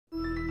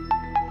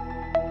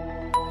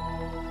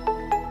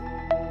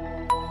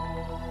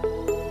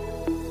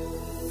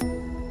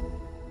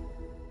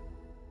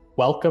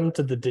Welcome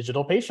to The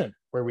Digital Patient,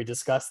 where we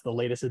discuss the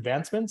latest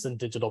advancements in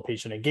digital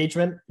patient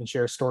engagement and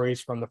share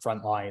stories from the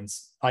front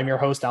lines. I'm your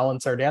host, Alan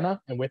Sardana,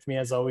 and with me,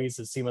 as always,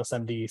 is CMOS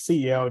MD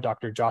CEO,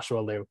 Dr.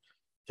 Joshua Liu.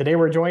 Today,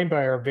 we're joined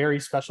by our very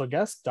special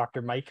guest,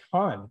 Dr. Mike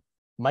Hahn.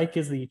 Mike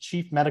is the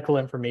Chief Medical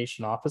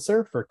Information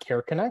Officer for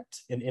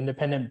CareConnect, an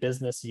independent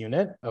business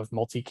unit of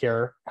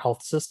MultiCare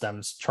Health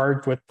Systems,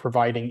 charged with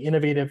providing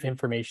innovative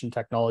information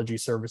technology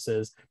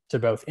services to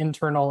both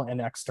internal and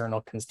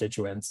external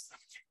constituents.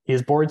 He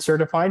is board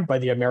certified by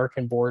the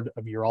American Board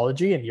of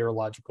Urology and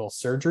Urological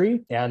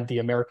Surgery and the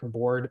American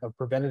Board of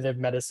Preventative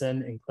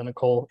Medicine and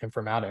Clinical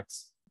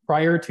Informatics.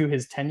 Prior to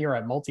his tenure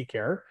at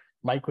MultiCare,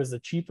 Mike was the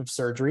Chief of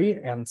Surgery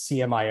and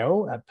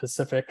CMIO at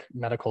Pacific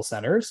Medical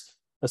Centers,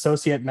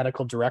 Associate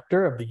Medical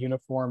Director of the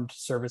Uniformed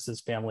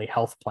Services Family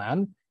Health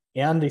Plan,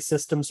 and a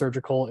System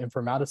Surgical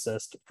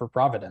Informaticist for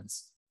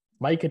Providence.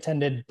 Mike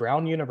attended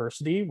Brown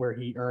University, where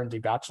he earned a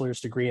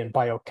bachelor's degree in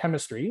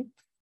biochemistry.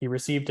 He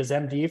received his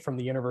MD from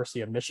the University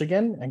of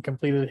Michigan and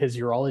completed his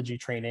urology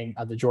training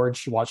at the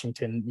George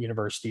Washington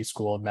University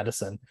School of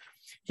Medicine.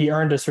 He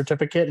earned a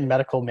certificate in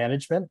medical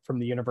management from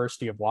the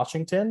University of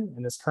Washington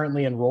and is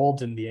currently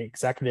enrolled in the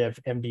executive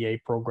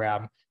MBA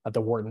program at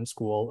the Wharton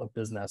School of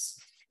Business.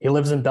 He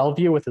lives in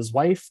Bellevue with his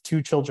wife,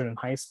 2 children in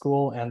high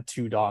school, and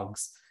 2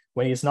 dogs.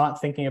 When he's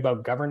not thinking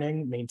about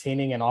governing,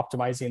 maintaining, and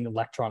optimizing the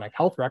electronic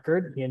health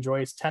record, he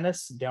enjoys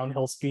tennis,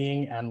 downhill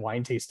skiing, and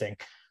wine tasting.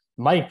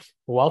 Mike,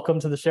 welcome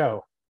to the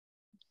show.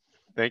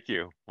 Thank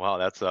you. Wow,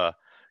 that's a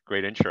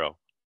great intro.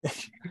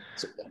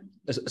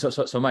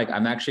 So Mike,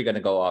 I'm actually going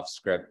to go off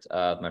script.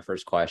 My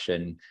first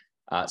question.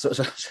 So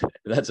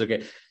that's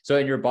okay. So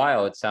in your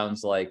bio, it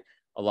sounds like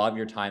a lot of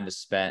your time is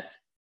spent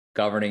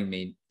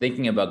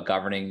thinking about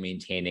governing,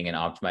 maintaining, and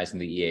optimizing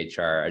the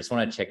EHR. I just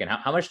want to check in.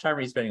 How much time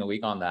are you spending a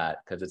week on that?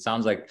 Because it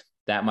sounds like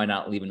that might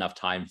not leave enough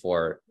time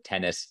for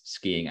tennis,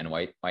 skiing, and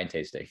wine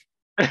tasting.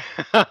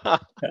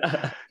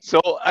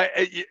 So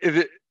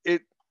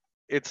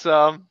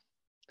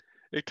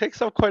it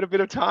takes up quite a bit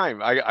of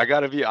time. I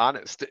got to be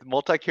honest.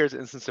 MultiCare's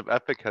instance of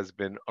Epic has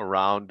been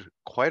around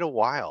quite a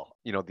while.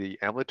 You know, the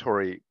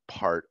ambulatory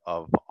part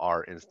of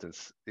our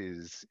instance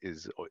is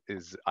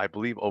I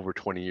believe over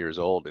 20 years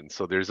old, and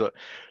so there's a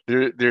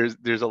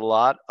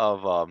lot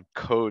of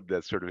code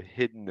that's sort of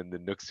hidden in the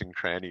nooks and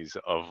crannies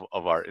of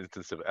our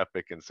instance of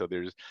Epic, and so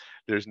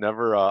there's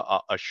never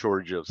a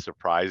shortage of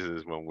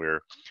surprises when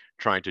we're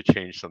trying to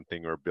change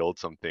something or build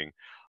something.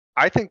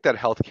 I think that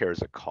healthcare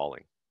is a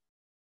calling.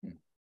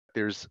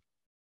 There's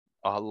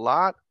a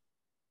lot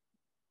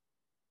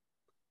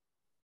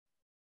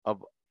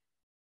of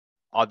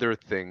other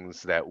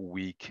things that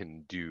we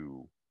can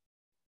do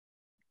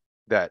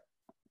that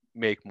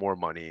make more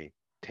money,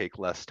 take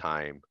less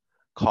time,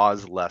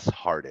 cause less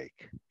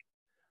heartache.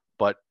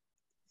 But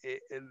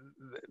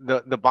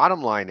the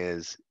bottom line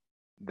is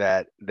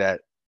that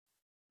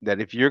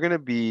if you're going to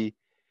be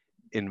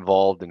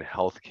involved in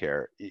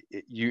healthcare,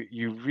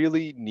 you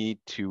really need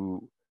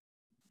to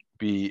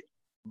be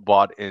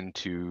bought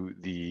into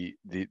the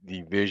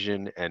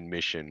vision and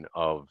mission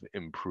of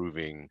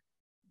improving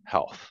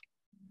health.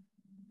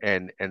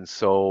 And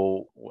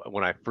so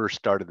when I first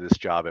started this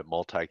job at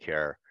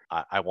MultiCare,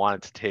 I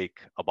wanted to take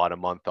about a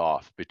month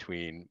off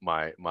between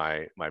my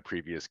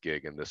previous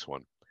gig and this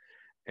one.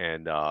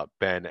 And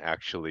Ben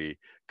actually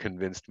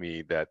convinced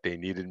me that they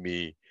needed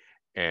me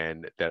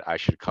and that I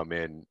should come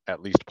in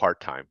at least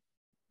part-time.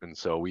 And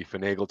so we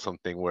finagled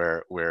something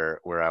where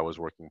I was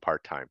working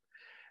part-time.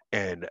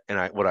 And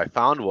what I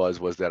found was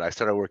that I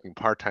started working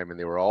part-time, and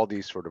there were all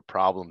these sort of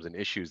problems and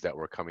issues that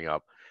were coming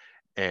up.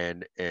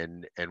 And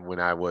when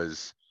I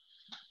was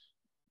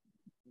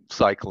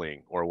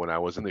cycling, or when I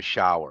was in the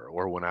shower,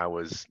 or when I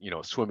was,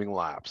 swimming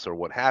laps or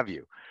what have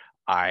you,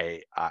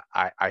 I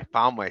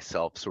found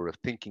myself sort of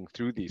thinking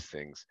through these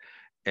things.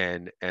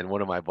 And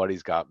one of my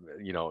buddies got,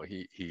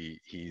 he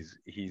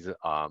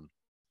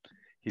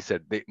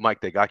said,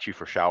 Mike, they got you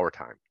for shower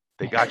time.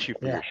 They got you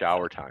for your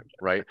shower time,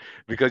 right?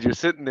 Because you're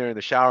sitting there in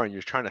the shower and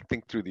you're trying to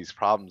think through these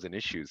problems and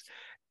issues.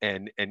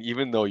 And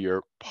even though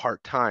you're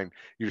part-time,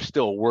 you're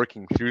still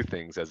working through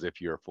things as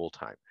if you're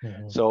full-time.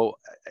 Mm-hmm. So,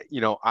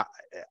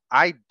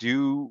 I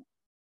do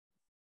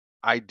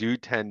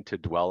tend to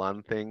dwell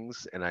on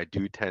things, and I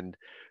do tend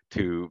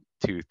to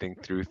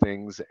think through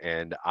things.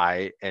 And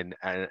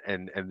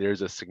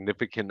there's a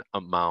significant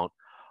amount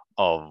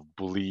of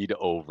bleed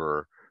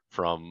over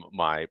from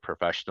my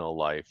professional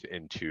life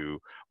into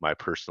my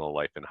personal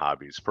life and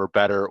hobbies, for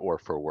better or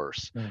for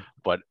worse. Mm.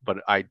 But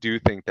I do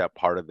think that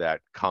part of that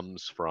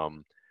comes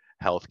from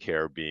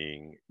healthcare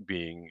being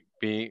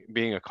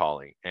a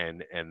calling,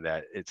 and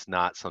that it's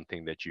not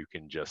something that you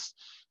can just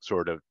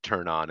sort of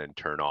turn on and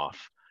turn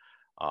off.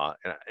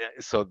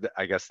 So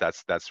I guess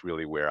that's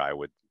really where I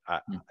would.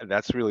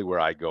 That's really where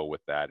I go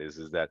with that,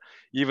 is that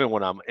even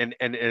when I'm and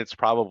it's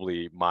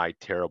probably my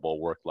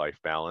terrible work-life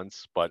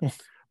balance,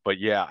 but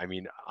yeah, I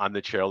mean, on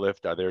the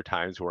chairlift, are there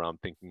times where I'm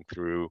thinking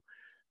through,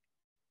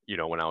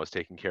 when I was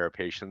taking care of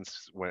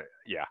patients? Were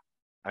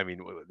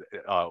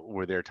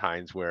there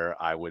times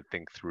where I would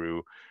think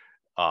through,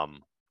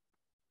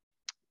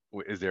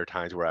 is there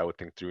times where I would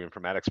think through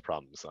informatics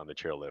problems on the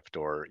chairlift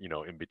or,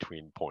 in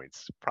between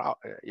points?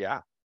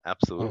 Yeah,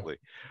 absolutely.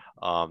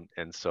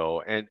 And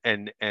so,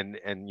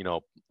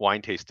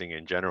 wine tasting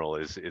in general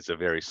is a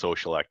very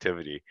social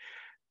activity.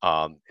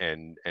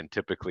 And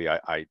typically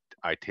I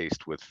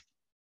taste with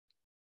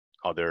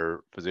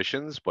other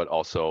physicians, but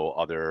also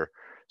other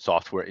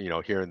software.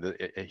 Here in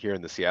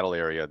the Seattle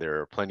area,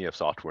 there are plenty of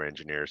software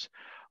engineers,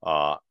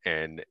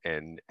 and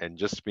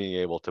just being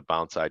able to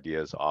bounce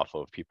ideas off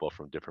of people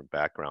from different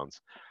backgrounds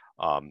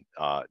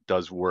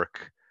does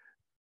work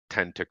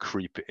tend to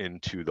creep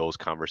into those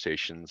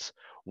conversations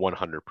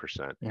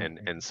 100%.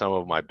 And some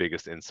of my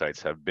biggest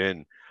insights have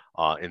been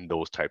in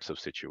those types of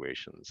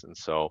situations. And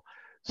so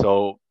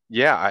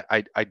yeah,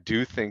 I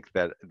do think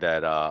that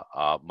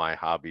my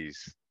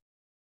hobbies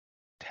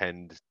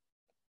tend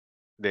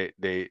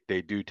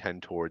they do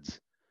tend towards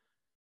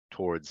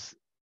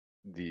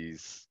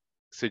these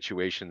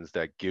situations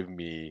that give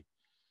me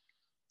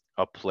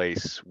a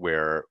place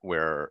where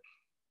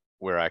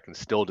I can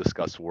still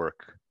discuss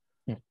work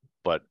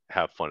but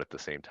have fun at the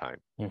same time.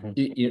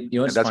 You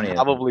know what's and that's funny?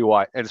 Probably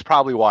why, and it's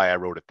probably why I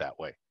wrote it that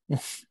way.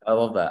 I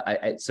love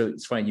that. So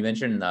it's funny you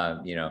mentioned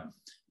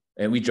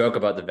and we joke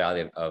about the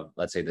value of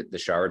let's say the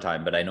shower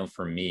time, but I know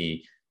for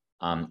me,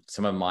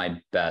 some of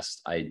my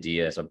best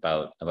ideas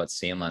about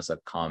Seamless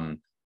have come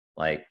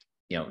like,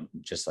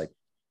 just like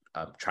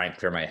trying to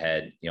clear my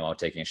head, while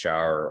taking a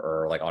shower,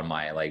 or like on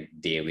my like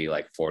daily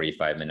like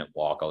 45-minute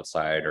walk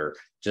outside, or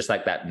just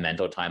like that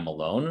mental time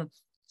alone.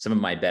 Some of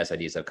my best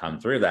ideas have come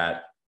through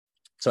that.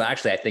 So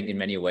actually, I think in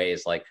many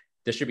ways, like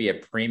there should be a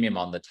premium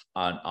on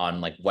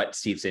on like what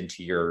seeps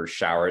into your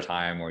shower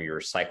time or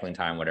your cycling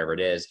time, whatever it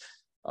is,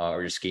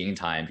 or your skiing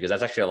time, because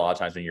that's actually a lot of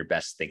times when your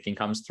best thinking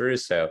comes through.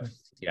 So,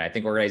 I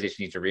think organizations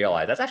need to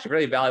realize that's actually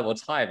really valuable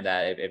time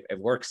that if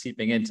work's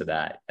seeping into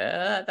that,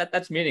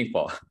 that's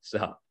meaningful.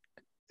 So.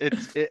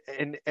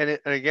 And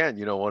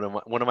again,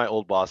 one of my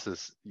old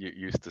bosses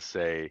used to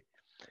say,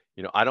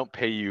 I don't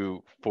pay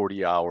you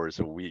 40 hours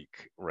a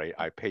week, right?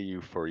 I pay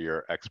you for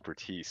your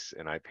expertise,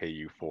 and I pay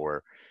you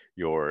for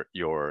your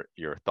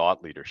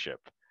thought leadership.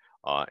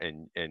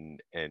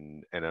 And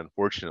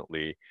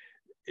unfortunately,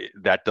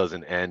 that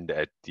doesn't end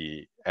at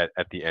the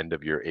end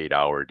of your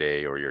 8-hour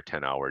day or your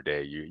 10-hour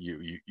day.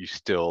 You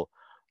still,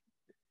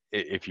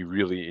 if you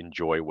really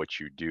enjoy what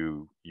you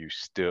do, you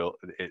still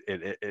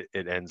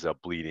it ends up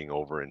bleeding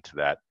over into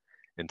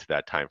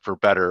that time, for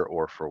better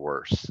or for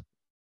worse.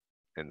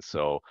 And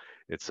so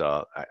it's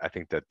I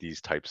think that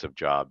these types of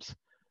jobs,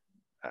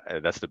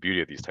 that's the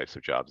beauty of these types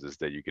of jobs, is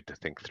that you get to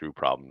think through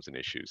problems and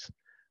issues,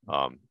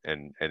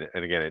 and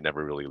again, it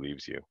never really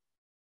leaves you.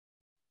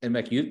 And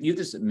Mike, you have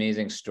this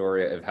amazing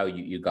story of how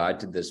you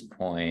got to this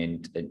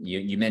point.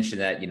 You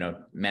mentioned that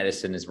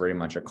medicine is very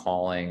much a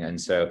calling,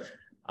 and so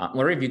I'm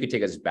wondering if you could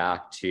take us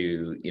back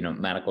to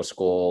medical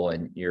school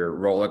and your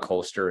roller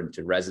coaster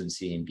into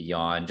residency and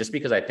beyond. Just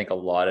because I think a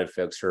lot of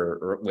folks who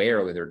are way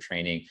early in their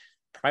training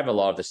probably have a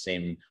lot of the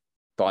same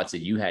thoughts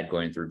that you had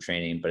going through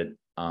training, but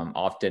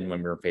often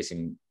when we're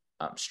facing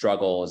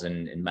struggles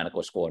in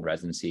medical school and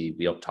residency,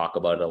 we don't talk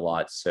about it a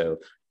lot. So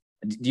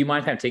do you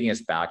mind kind of taking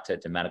us back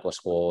to medical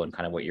school and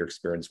kind of what your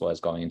experience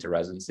was going into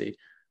residency?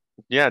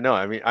 Yeah, no,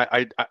 I mean,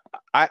 I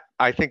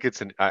think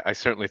I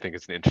certainly think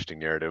it's an interesting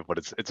narrative, but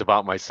it's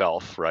about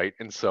myself, right?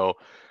 And so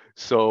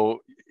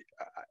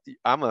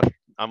I'm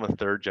a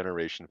third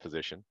generation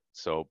physician.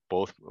 So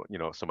both,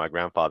 so my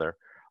grandfather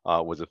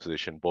was a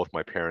physician. Both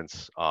my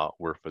parents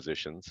were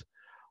physicians.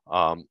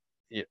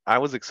 I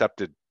was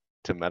accepted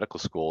to medical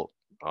school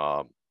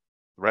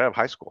right out of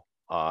high school.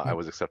 I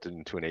was accepted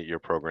into an 8-year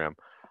program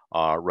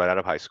right out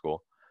of high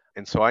school,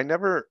 and so I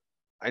never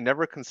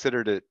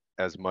considered it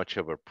as much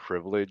of a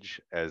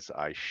privilege as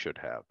I should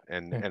have,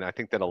 and I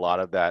think that a lot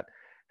of that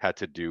had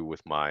to do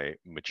with my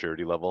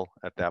maturity level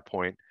at that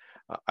point.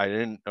 I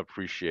didn't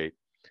appreciate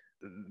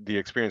the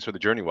experience or the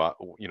journey while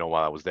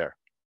I was there,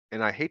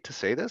 and I hate to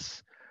say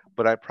this,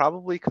 but I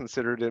probably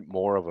considered it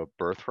more of a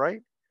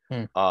birthright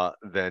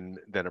than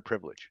a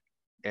privilege.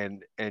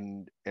 And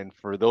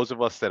for those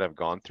of us that have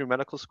gone through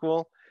medical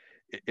school,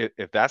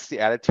 if that's the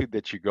attitude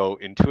that you go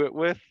into it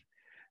with,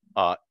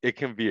 it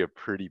can be a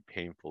pretty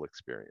painful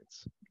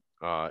experience.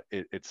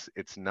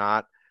 It's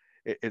not.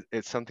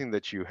 It's something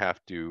that you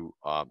have to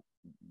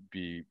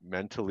be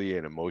mentally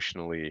and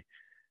emotionally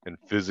and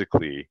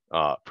physically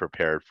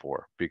prepared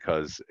for,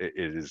 because it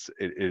is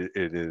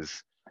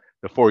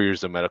the 4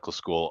 years of medical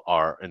school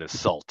are an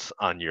assault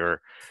on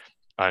your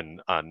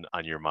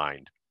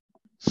mind.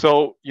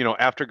 So,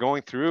 after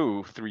going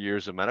through 3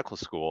 years of medical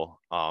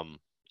school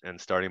and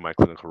starting my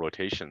clinical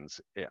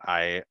rotations,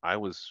 I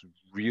was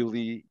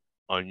really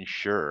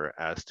unsure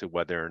as to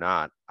whether or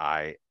not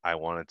I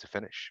wanted to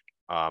finish.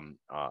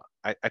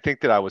 I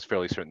think that I was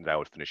fairly certain that I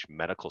would finish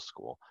medical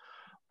school,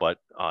 but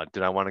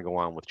did I want to go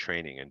on with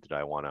training, and did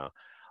I want to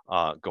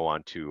go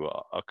on to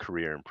a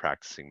career in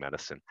practicing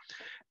medicine?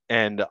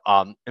 And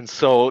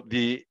so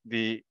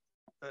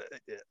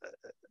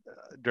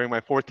during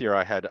my 4th year,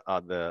 I had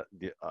a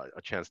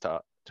chance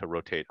to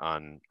rotate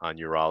on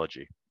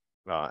urology,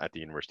 at the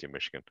University of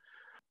Michigan.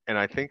 And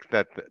I think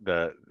that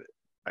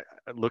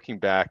looking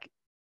back,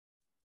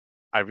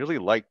 I really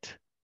liked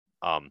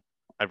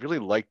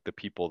the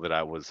people that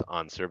I was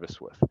on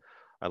service with.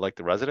 I liked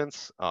the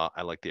residents,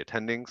 I liked the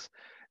attendings,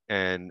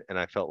 and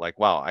I felt like,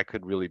 wow, I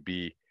could really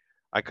be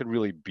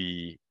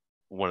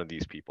one of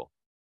these people.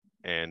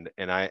 And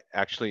I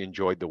actually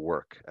enjoyed the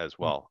work as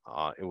well.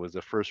 It was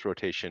the first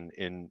rotation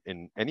in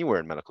anywhere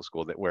in medical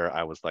school where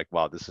I was like,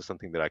 wow, this is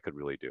something that I could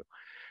really do.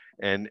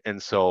 And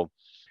so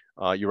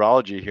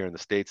urology here in the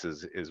States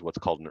is what's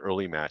called an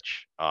early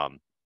match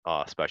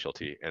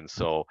specialty. And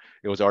so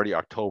it was already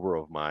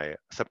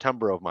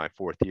September of my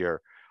fourth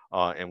year.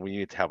 And we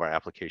needed to have our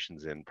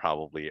applications in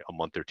probably a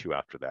month or two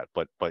after that.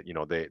 But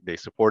they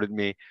supported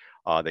me.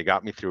 They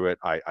got me through it.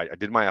 I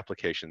did my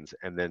applications,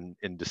 and then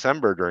in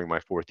December during my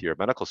fourth year of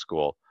medical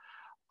school,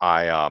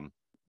 my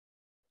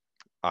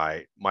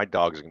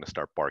dogs are going to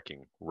start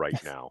barking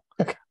right now.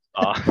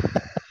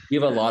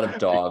 You have a lot of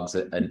dogs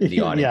in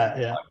the audience.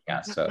 Yeah.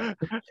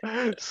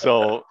 Podcast,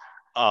 so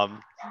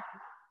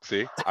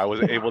see, I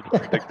was able to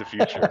predict the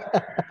future.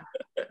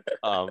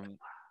 All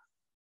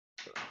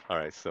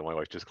right, so my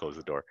wife just closed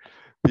the door.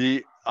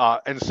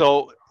 And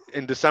so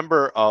in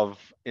December of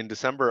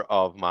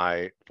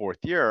my fourth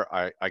year,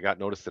 I got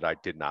notice that I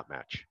did not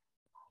match.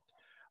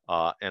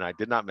 And I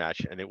did not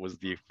match, and it was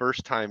the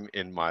first time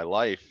in my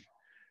life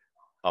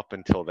up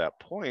until that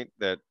point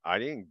that I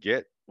didn't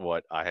get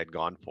what I had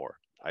gone for.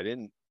 I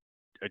didn't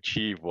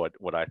achieve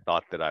what I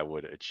thought that I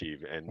would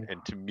achieve, and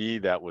to me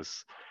that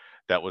was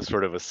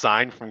sort of a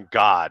sign from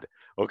God.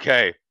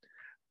 Okay,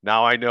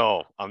 now I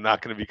know I'm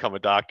not going to become a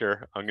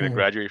doctor. I'm going to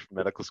graduate from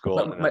medical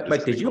school.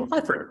 But did you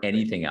apply for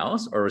anything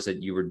else, or was it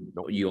you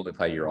only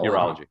applied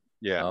urology?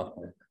 Yeah. Oh,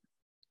 okay.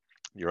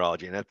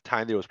 Urology, and at the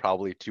time there was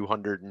probably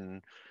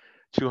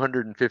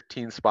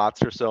 215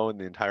 spots or so in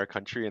the entire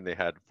country, and they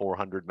had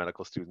 400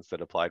 medical students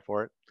that applied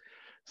for it.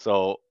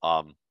 So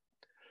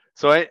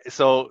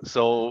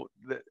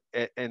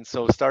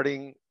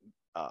starting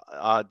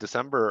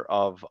December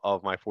of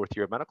my fourth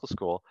year of medical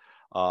school,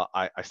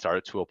 I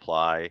started to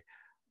apply.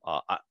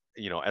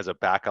 As a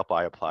backup,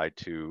 I applied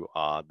to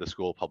the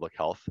School of Public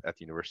Health at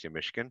the University of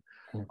Michigan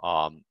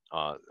to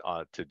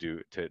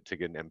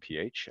get an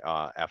MPH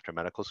after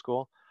medical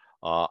school.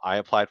 I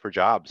applied for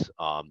jobs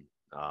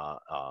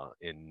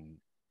in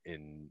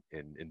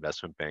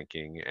investment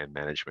banking and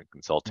management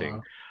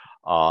consulting.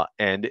 Wow.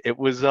 And it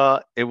was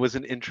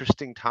an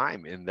interesting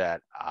time in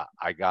that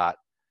I got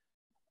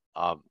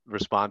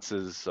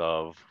responses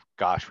of,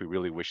 gosh, we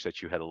really wish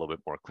that you had a little bit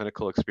more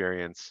clinical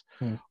experience,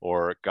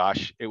 or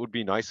gosh, it would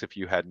be nice if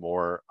you had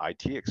more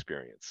IT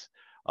experience,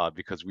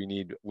 because we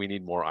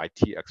need more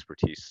IT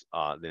expertise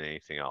than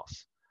anything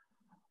else.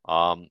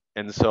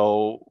 And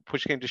so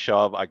push came to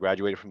shove, I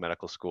graduated from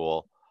medical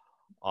school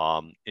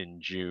in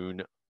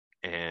June,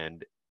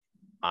 and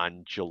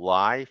on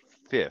July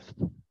 5th,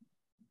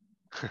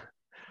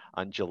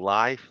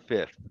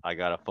 I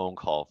got a phone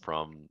call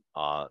from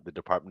the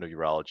Department of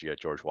Urology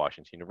at George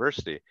Washington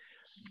University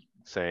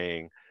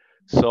saying,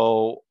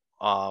 so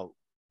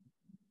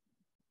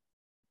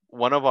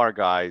one of our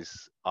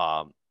guys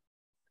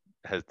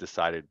has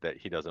decided that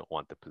he doesn't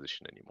want the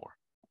position anymore.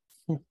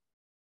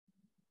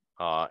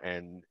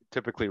 And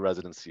typically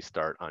residencies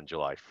start on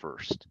July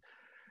 1st.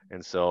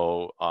 And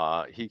so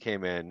he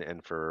came in,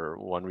 and for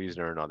one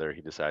reason or another,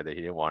 he decided that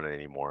he didn't want it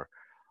anymore.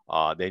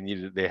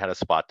 They had a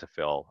spot to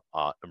fill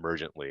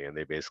emergently, and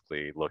they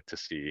basically looked to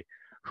see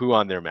who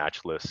on their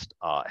match list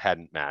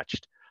hadn't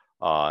matched.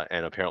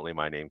 And apparently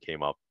my name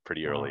came up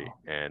pretty early. Wow.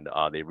 And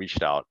they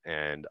reached out,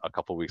 and a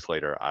couple of weeks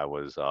later, I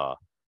was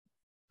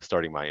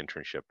starting my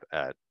internship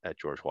at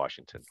George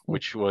Washington,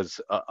 which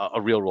was a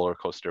real roller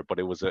coaster, but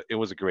it was a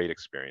great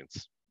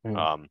experience.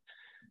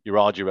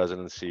 Urology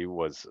residency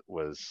was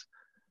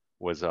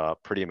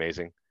pretty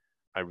amazing.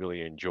 I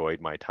really enjoyed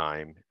my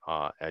time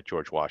at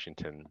George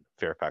Washington,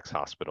 Fairfax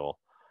Hospital,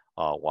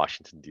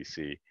 Washington,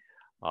 D.C.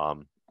 I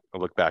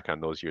look back on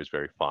those years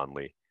very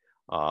fondly,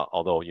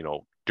 although,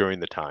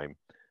 during the time,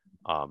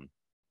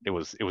 it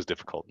was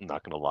difficult, I'm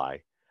not going to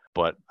lie.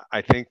 But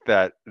I think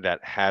that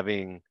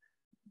having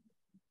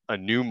a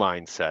new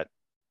mindset,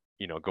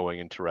 going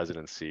into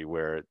residency,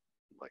 where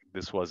like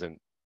this wasn't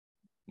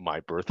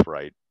my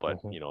birthright, but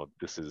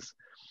this is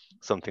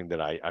something that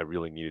I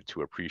really needed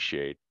to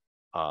appreciate,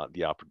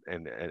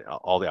 and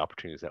all the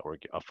opportunities that were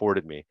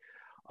afforded me.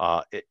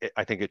 I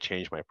think it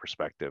changed my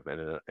perspective,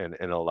 and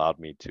it allowed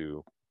me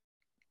to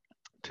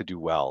do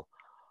well,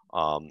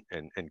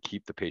 and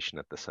keep the patient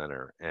at the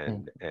center,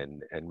 and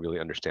really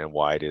understand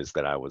why it is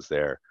that I was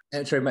there.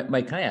 And sorry,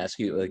 Mike, can I ask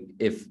you, like,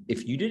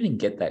 if you didn't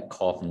get that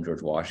call from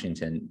George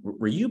Washington,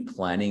 were you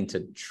planning to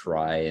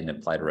try and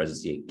apply to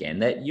residency again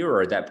that year,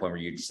 or at that point were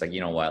you just like,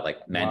 you know what,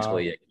 like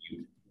mentally, like,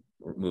 you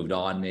moved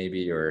on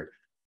maybe, or?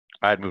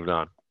 I had moved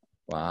on.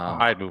 Wow.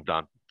 I had moved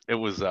on. It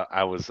was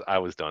I was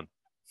done.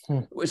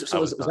 So was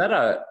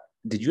that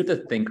did you have to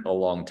think a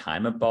long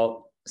time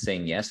about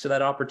saying yes to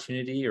that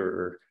opportunity,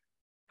 or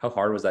how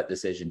hard was that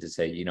decision to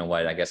say, you know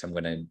what, I guess I'm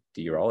going to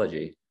do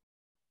urology?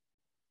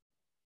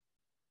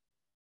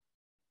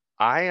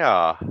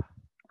 I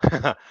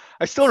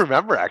I still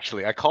remember,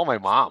 actually. I call my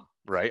mom,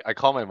 right? I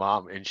call my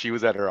mom, and she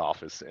was at her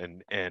office,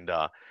 and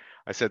I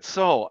said,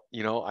 so,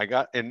 I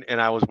got,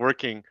 and I was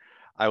working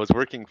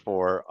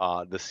for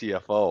the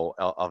CFO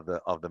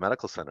of the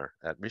medical center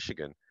at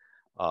Michigan,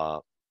 uh,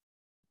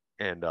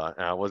 and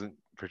I wasn't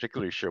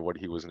particularly sure what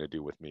he was going to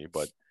do with me,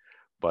 but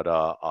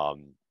I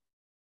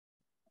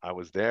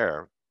was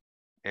there,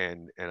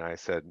 and I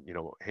said,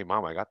 hey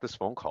mom, I got this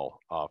phone call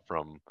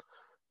from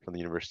the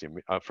University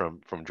of,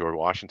 from George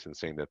Washington,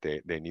 saying that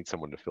they need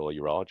someone to fill a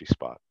urology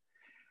spot.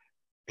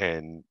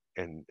 And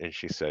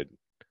she said,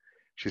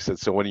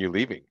 so when are you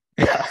leaving?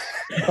 Yeah.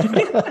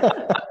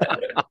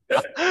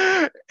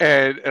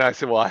 And I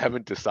said, well, I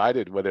haven't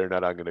decided whether or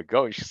not I'm going to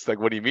go. And she's like,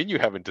 what do you mean you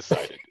haven't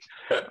decided?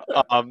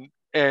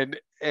 And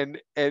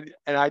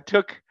I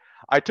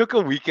took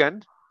a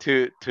weekend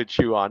to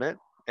chew on it,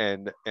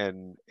 and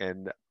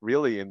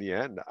really in the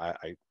end,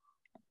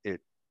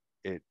 it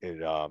it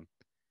it um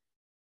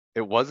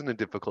it wasn't a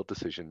difficult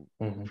decision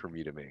Mhm. for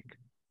me to make.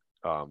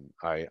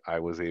 I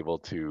was able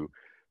to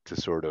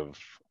sort of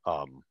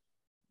um,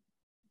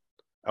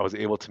 I was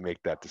able to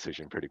make that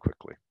decision pretty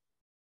quickly.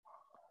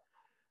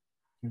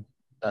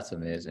 That's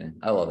amazing.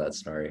 I love that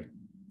story.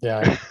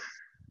 Yeah.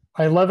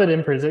 I love it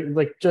in particular,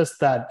 like just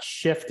that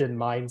shift in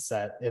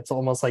mindset. It's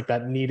almost like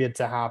that needed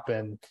to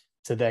happen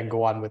to then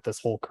go on with this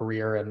whole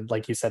career. And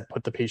like you said,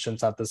 put the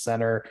patients at the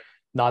center,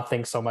 not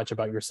think so much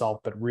about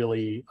yourself, but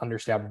really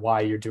understand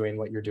why you're doing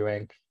what you're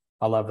doing.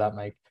 I love that,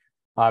 Mike.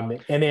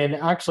 And then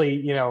actually,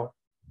 you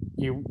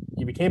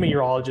became a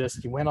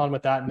urologist, you went on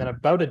with that. And then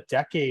about a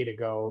decade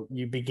ago,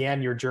 you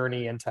began your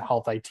journey into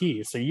health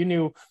IT. So you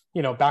knew,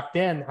 back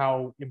then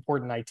how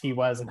important IT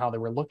was and how they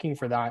were looking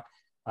for that.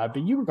 But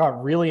you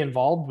got really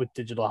involved with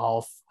digital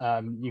health.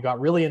 You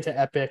got really into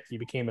Epic. You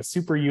became a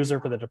super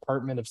user for the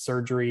Department of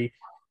Surgery,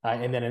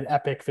 and then an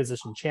Epic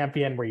physician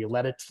champion where you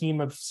led a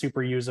team of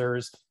super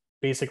users,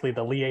 basically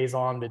the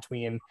liaison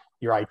between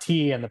your IT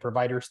and the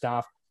provider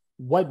staff.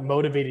 What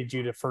motivated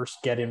you to first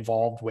get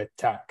involved with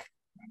tech?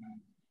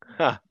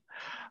 Huh.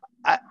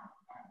 I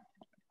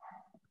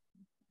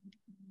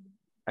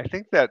I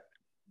think that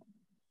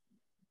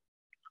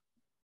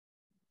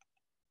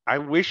I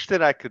wish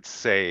that I could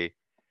say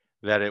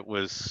that it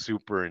was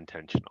super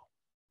intentional,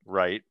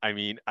 right? I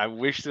mean, I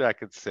wish that I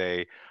could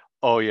say,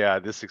 oh yeah,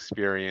 this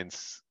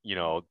experience,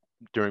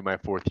 during my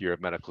fourth year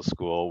of medical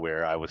school,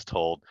 where I was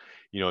told,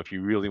 if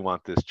you really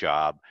want this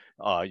job,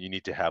 you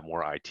need to have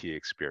more IT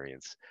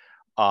experience.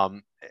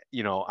 Um,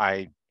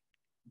 I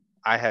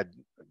had,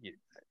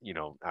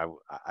 I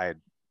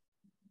had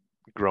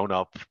grown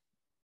up,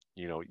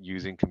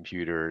 using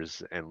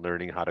computers and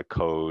learning how to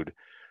code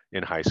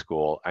in high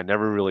school. I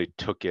never really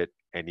took it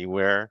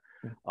anywhere,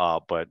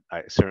 but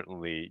I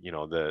certainly,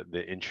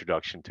 the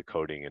introduction to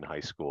coding in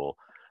high school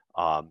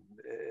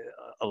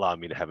allowed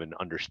me to have an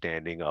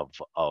understanding of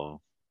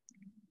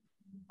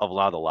a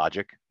lot of the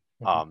logic,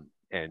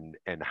 and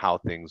how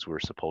things were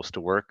supposed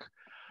to work.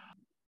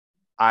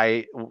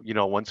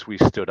 Once we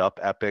stood up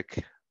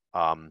Epic,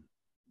 um,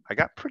 I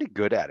got pretty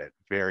good at it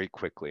very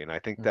quickly, and I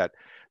think that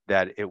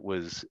it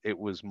was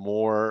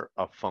more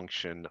a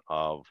function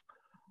of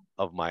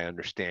my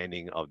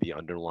understanding of the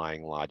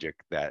underlying logic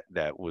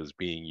that was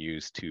being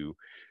used to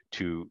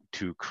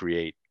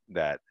create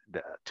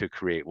to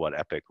create what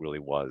Epic really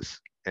was,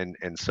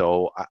 and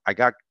so I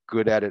got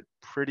good at it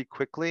pretty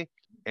quickly,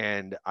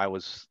 and I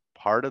was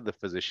part of the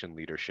physician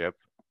leadership,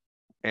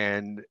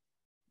 and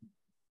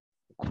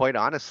quite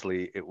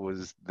honestly, it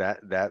was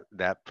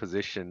that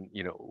position,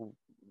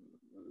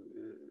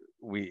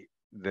 we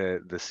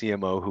the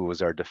CMO, who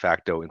was our de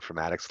facto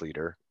informatics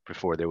leader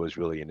before there was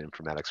really an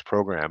informatics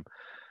program,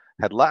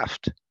 had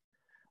left.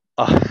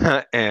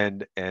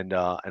 And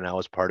I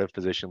was part of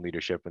physician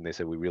leadership, and they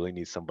said we really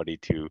need somebody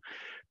to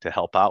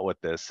help out with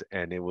this,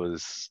 and it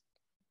was,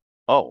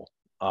 oh,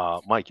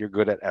 Mike, you're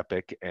good at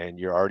Epic and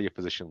you're already a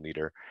physician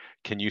leader.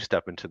 Can you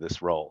step into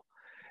this role?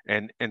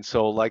 And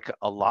so, like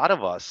a lot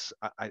of us,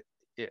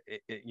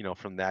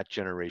 from that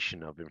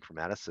generation of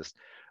informaticists,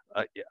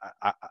 uh,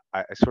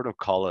 I sort of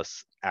call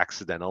us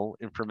accidental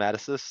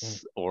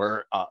informaticists,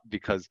 or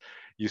because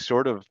you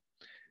sort of,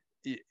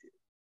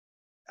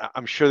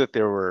 I'm sure that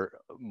there were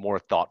more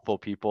thoughtful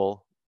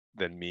people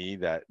than me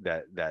that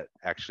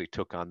actually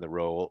took on the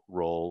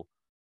role,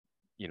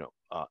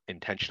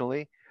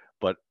 intentionally.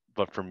 But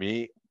for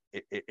me,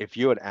 if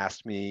you had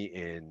asked me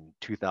in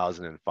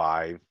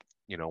 2005,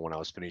 when I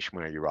was finishing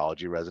my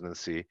urology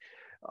residency,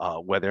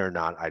 whether or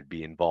not I'd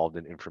be involved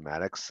in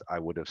informatics, I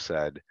would have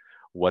said,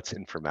 "What's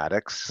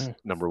informatics?"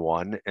 Number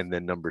one, and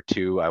then number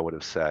two, I would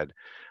have said,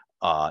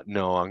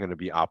 no, I'm going to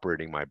be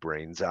operating my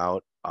brains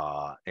out,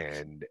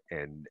 and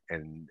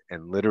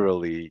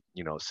literally,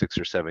 6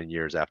 or 7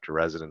 years after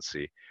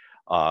residency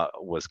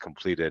was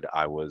completed,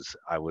 I was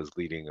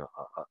leading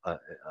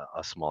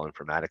a small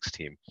informatics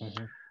team,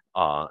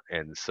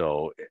 and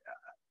so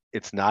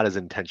it's not as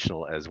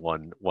intentional as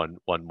one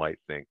might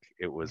think.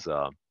 It was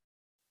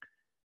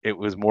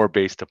more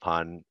based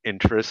upon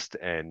interest,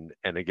 and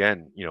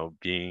again,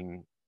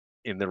 being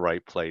in the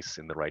right place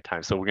in the right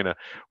time. So we're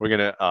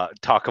gonna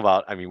talk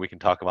about. I mean, we can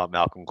talk about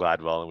Malcolm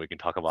Gladwell, and we can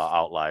talk about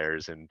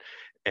outliers, and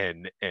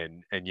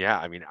yeah.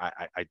 I mean,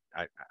 I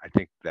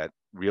think that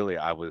really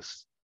I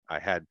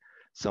had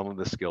some of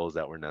the skills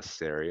that were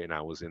necessary, and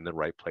I was in the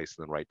right place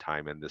in the right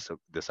time, and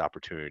this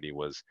opportunity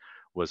was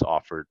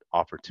offered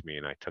to me,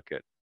 and I took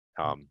it.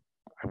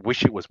 I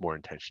wish it was more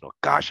intentional.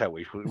 Gosh, I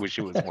wish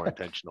it was more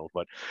intentional,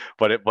 but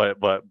it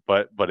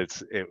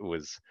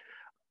was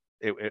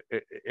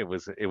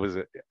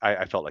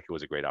I felt like it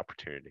was a great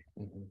opportunity.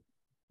 Mm-hmm.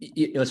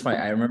 It was funny.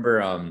 I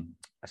remember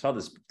I saw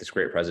this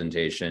great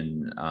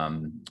presentation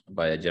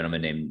by a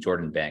gentleman named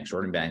Jordan Banks.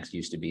 Jordan Banks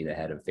used to be the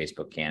head of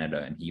Facebook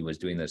Canada, and he was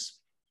doing this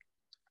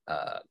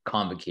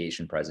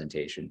convocation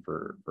presentation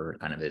for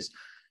kind of his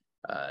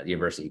the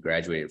university he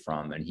graduated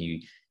from, and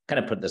he kind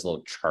of put this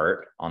little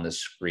chart on the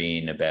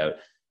screen about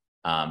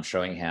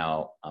showing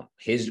how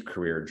his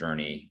career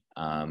journey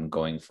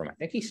going from, I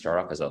think he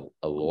started off as a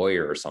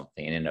lawyer or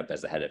something and ended up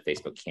as the head of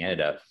Facebook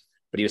Canada.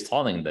 But he was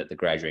telling the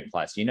graduating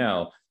class,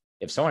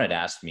 if someone had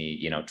asked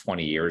me,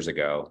 20 years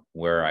ago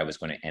where I was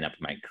going to end up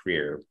in my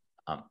career,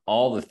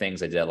 all the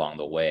things I did along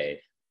the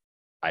way,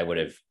 I would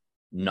have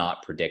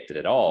not predicted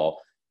at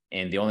all.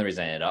 And the only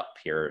reason I ended up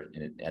here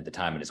at the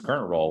time in his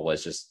current role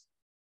was just,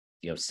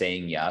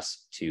 saying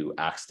yes to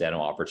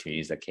accidental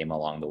opportunities that came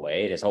along the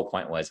way. And his whole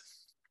point was,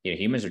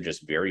 humans are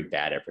just very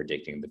bad at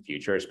predicting the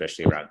future,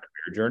 especially around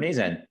career journeys.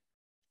 And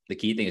the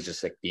key thing is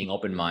just like being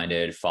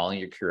open-minded, following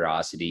your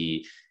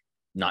curiosity,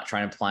 not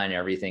trying to plan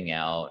everything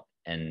out.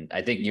 And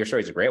I think your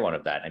story is a great one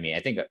of that. I mean, I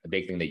think a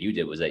big thing that you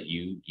did was that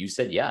you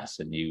said yes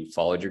and you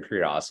followed your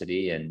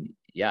curiosity. And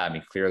yeah, I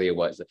mean, clearly it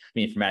was,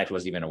 informatics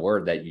wasn't even a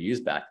word that you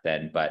used back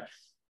then, but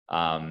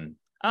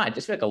I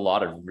just feel like a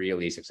lot of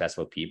really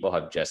successful people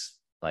have just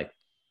like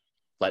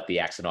let the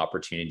accident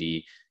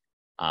opportunity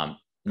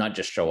not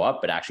just show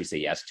up, but actually say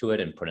yes to it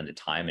and put in the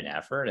time and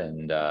effort.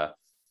 And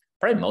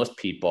probably most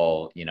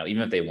people,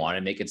 even if they want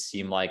to make it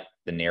seem like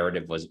the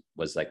narrative was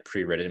like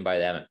pre-written by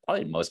them, and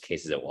probably in most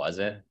cases it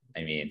wasn't.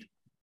 I mean,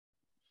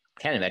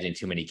 can't imagine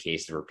too many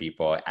cases where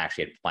people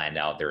actually had planned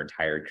out their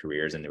entire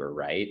careers and they were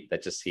right.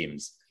 That just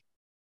seems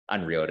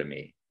unreal to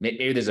me.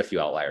 Maybe there's a few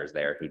outliers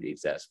there who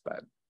exist,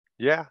 but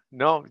yeah,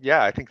 no,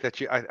 yeah, I think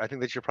that I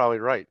think that you're probably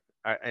right.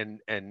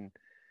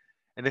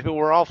 And if it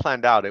were all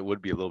planned out, it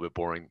would be a little bit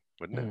boring,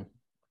 wouldn't it?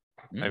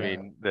 I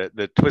mean,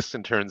 the twists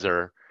and turns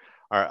are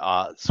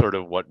sort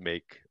of what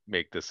make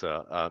this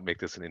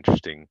an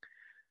interesting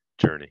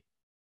journey.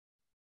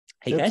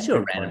 Hey, can I ask you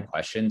a random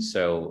question?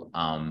 So,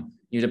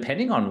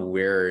 depending on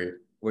where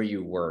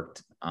you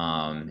worked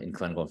in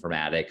clinical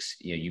informatics,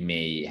 you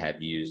may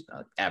have used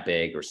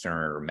Epic or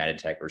Cerner or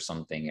Meditech or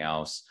something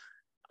else.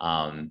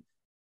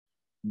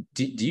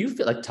 Do you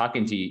feel like,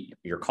 talking to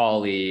your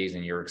colleagues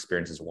and your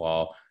experience as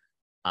well,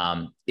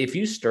 if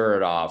you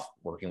started off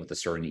working with a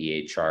certain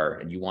EHR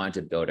and you wanted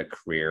to build a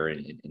career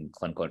in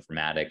clinical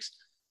informatics,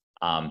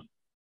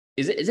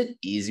 is it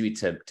easy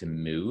to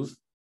move?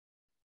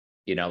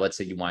 Let's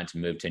say you wanted to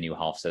move to a new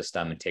health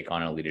system and take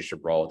on a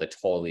leadership role with a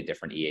totally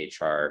different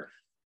EHR.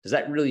 Does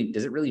it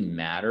really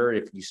matter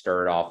if you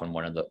started off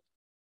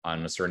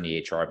on a certain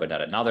EHR but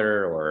not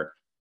another, or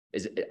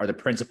are the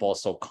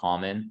principles so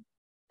common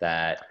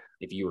that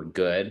if you were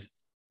good,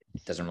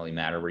 it doesn't really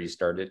matter where you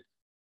started?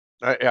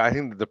 I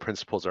think the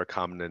principles are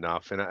common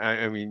enough, and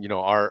I mean,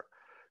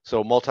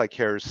 so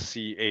MultiCare's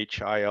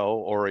CHIO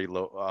Ori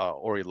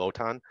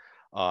Lotan,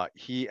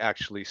 he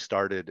actually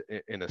started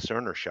in a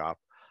Cerner shop,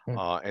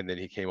 and then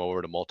he came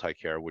over to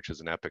MultiCare, which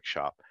is an Epic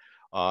shop.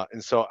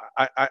 And so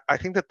I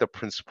think that the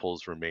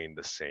principles remain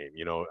the same.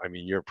 I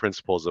mean, your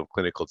principles of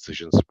clinical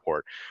decision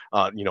support,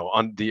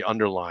 on the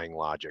underlying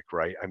logic,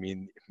 right? I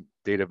mean,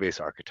 database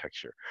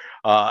architecture.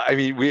 I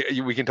mean,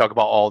 we can talk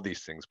about all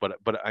these things, but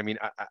I mean,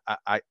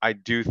 I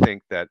do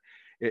think that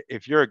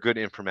if you're a good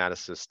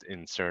informaticist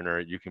in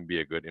Cerner, you can be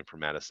a good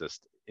informaticist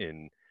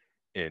in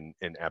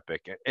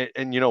Epic.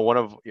 And one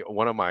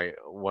of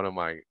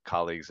my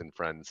colleagues and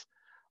friends,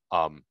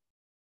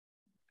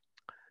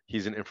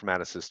 he's an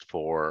informaticist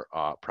for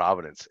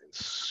Providence,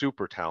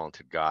 super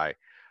talented guy,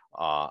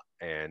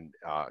 and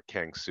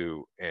Kang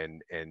Su,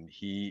 and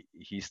he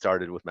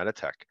started with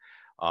Meditech,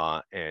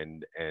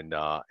 and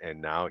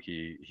now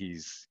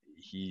he's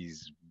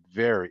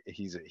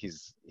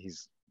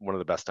one of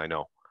the best I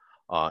know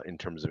in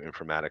terms of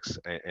informatics,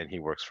 and he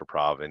works for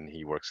Prov and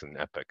he works in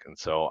Epic. And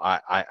so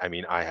I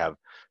mean, I have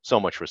so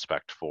much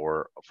respect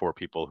for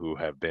people who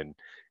have been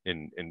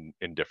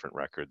in different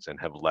records and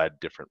have led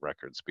different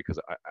records, because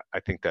I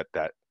think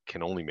that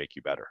can only make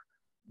you better.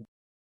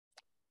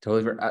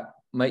 Totally.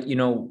 Mike,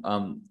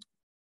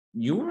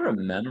 you were a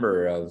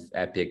member of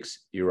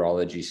Epic's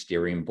urology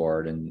steering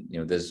board, and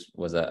this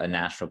was a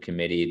national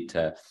committee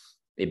to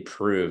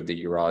improve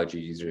the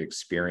urology user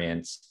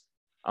experience.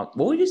 What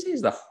would you say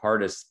is the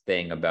hardest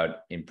thing about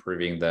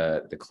improving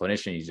the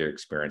clinician user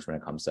experience when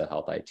it comes to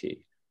health IT?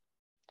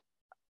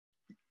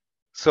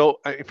 So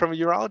from a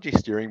urology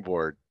steering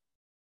board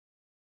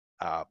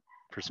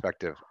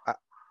perspective,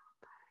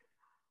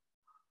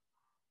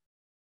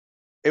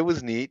 it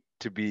was neat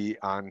to be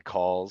on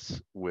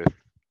calls with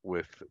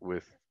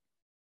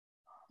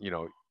you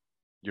know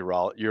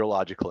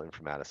urological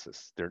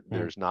informaticists.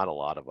 There's not a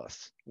lot of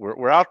us.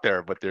 We're out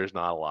there, but there's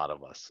not a lot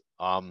of us.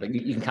 Like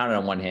you can count it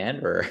on one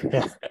hand, or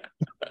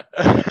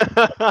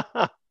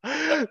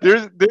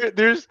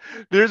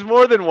there's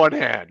more than one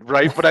hand,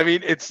 right? But I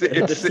mean, just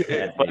two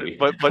hands, maybe.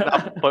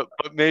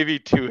 but maybe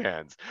two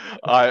hands.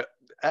 Uh,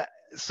 uh,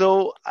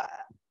 so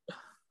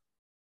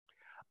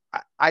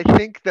I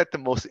think that the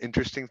most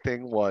interesting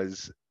thing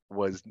was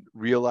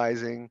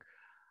realizing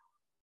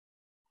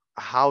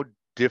how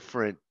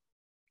different,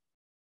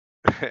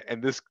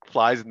 and this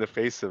flies in the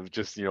face of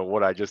just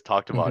what I just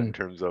talked about Mhm.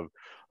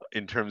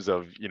 in terms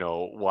of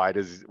why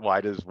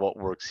does what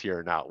works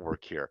here not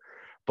work here.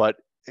 But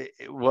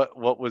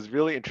what was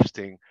really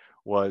interesting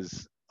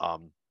was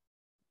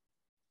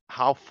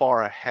how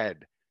far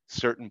ahead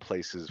certain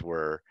places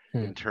were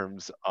Hmm. in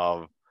terms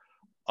of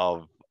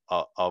uh,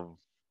 of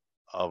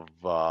of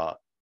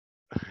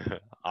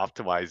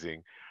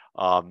optimizing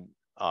um,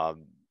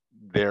 um,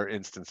 their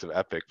instance of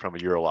Epic from a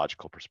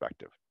urological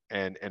perspective,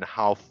 and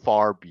how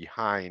far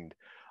behind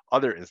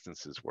other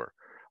instances were,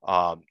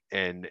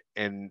 and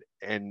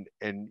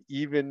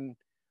even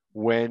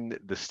when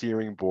the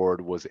steering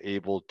board was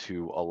able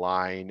to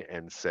align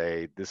and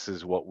say this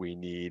is what we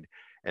need,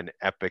 and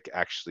Epic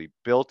actually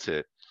built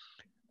it,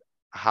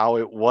 how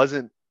it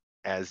wasn't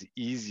as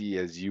easy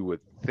as you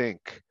would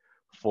think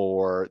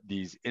for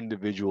these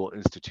individual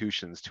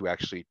institutions to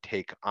actually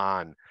take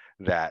on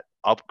that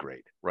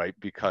upgrade, right?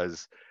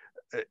 Because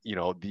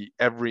the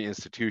every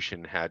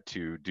institution had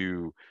to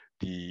do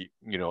the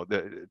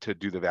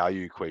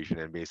value equation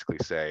and basically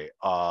say,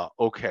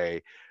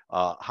 okay,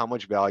 how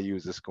much value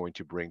is this going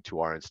to bring to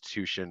our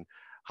institution?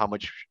 How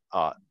much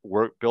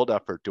work build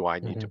effort do I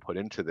need to Mhm. put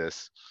into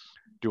this?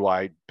 Do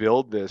I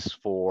build this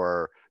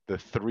for the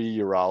 3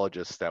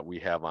 urologists that we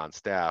have on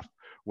staff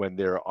when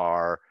there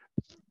are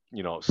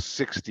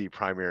 60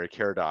 primary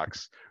care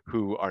docs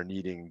who are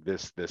needing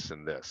this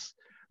and this,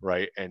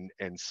 right? And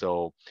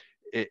so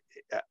it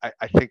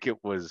I think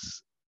it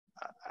was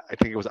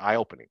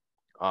eye-opening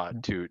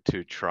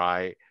to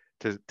try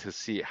to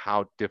see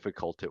how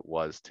difficult it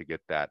was to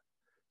get that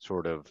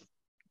sort of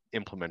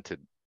implemented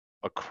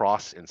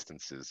across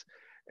instances.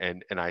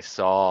 And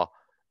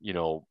you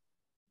know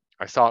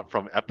I saw it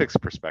from Epic's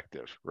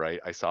perspective, right?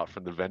 I saw it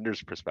from the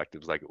vendor's perspective.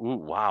 It's like, ooh,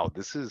 wow,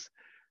 this is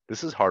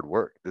hard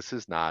work. This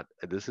is not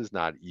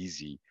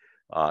easy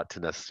to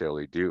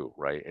necessarily do,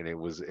 right? And it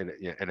was, and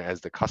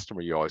as the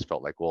customer, you always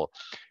felt like, well,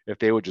 if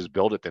they would just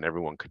build it, then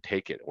everyone could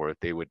take it, or if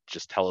they would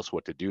just tell us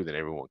what to do, then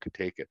everyone could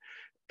take it,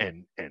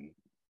 and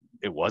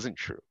it wasn't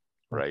true,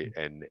 right?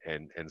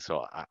 Mhm. And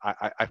so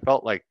I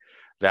felt like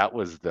that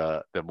was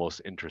the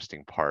most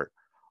interesting part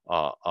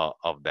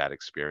of that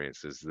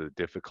experience, is the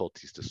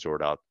difficulties to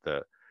sort out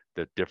the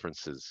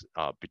differences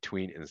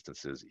between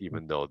instances,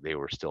 even though they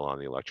were still on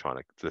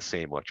the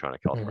same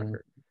electronic health Mhm.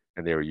 record,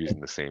 and they were using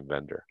the same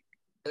vendor.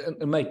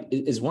 And Mike,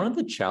 is one of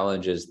the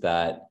challenges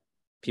that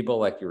people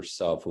like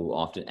yourself who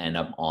often end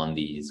up on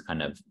these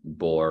kind of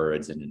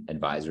boards and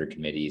advisory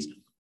committees,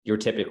 you're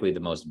typically the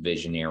most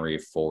visionary,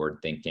 forward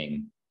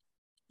thinking,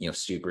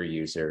 super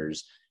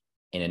users.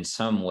 And in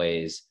some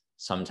ways,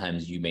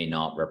 sometimes you may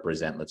not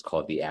represent, let's call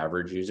it the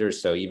average user.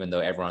 So even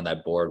though everyone on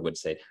that board would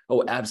say,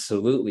 oh,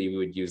 absolutely, we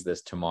would use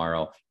this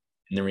tomorrow.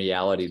 In the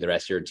reality, the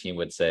rest of your team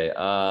would say,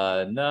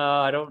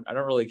 no, I don't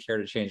really care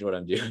to change what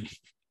I'm doing.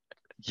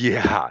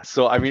 Yeah.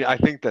 So I mean, I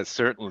think that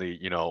certainly,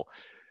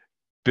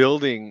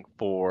 building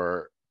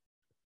for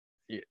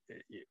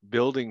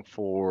building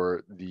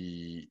for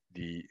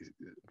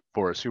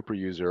a super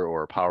user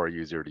or a power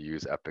user to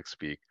use Epic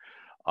Speak,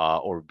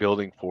 or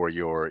building for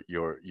your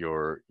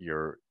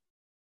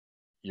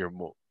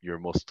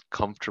most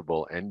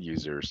comfortable end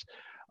users,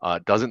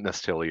 doesn't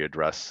necessarily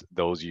address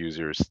those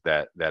users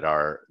that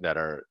are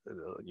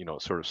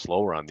sort of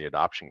slower on the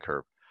adoption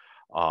curve,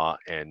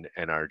 and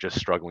are just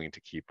struggling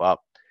to keep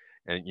up.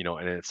 And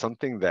it's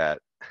something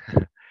that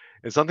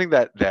it's something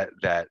that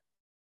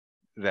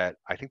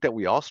I think that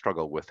we all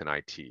struggle with in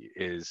IT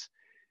is,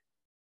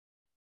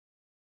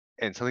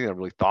 and something that I'm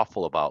really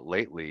thoughtful about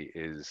lately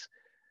is,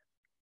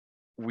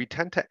 we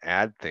tend to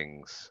add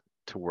things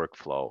to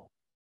workflow.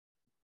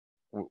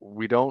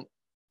 We don't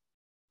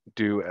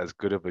do as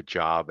good of a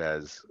job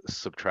as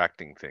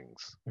subtracting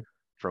things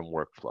from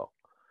workflow.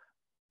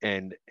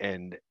 And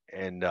and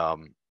and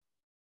um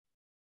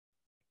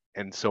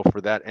and so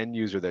for that end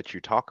user that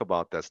you talk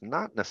about that's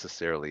not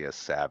necessarily as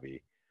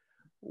savvy,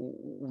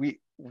 we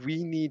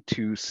need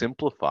to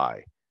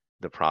simplify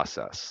the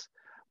process.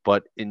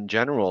 But in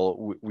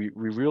general, we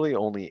really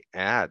only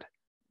add,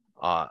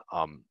 uh,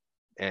 um,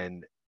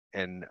 and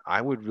and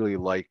I would really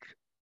like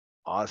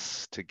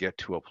us to get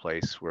to a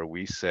place where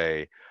we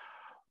say,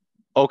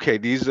 okay,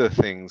 these are the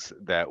things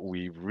that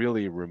we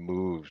really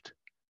removed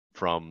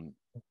from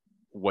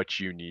what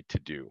you need to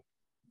do.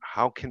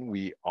 How can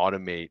we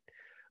automate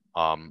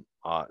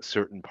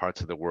certain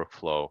parts of the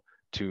workflow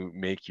to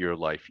make your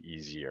life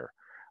easier?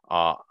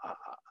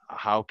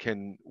 How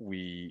can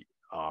we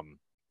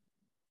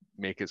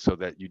make it so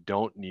that you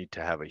don't need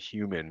to have a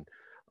human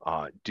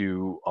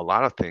do a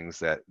lot of things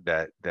that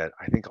I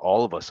think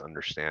all of us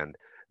understand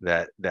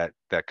that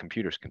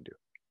computers can do,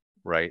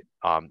 right?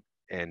 And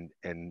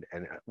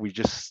we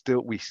just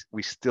still we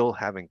still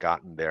haven't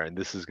gotten there. And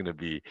this is going to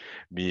be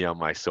me on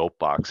my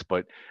soapbox,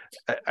 but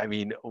I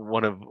mean,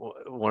 one of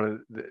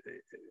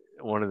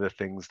the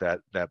things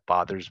that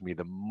bothers me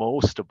the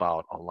most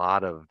about a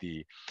lot of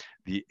the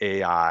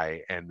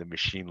AI and the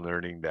machine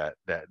learning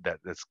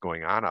that's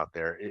going on out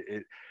there,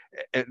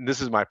 and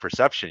this is my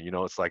perception,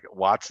 it's like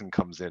Watson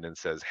comes in and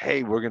says,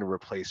 "Hey, we're going to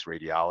replace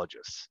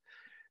radiologists,"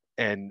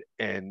 and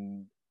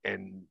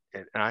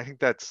I think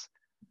that's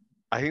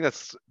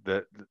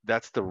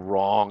the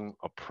wrong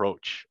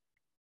approach,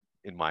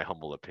 in my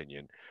humble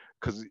opinion,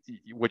 because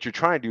what you're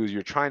trying to do is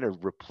you're trying to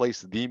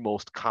replace the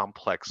most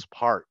complex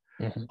part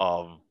Mhm.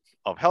 of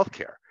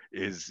healthcare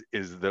is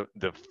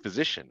the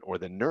physician or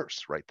the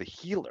nurse, right? The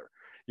healer.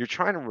 You're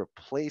trying to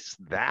replace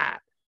that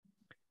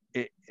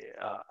with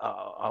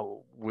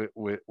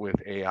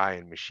AI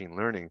and machine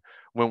learning,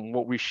 when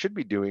what we should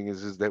be doing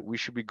is that we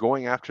should be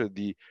going after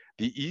the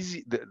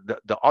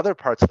other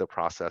parts of the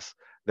process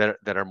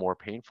that are more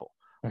painful.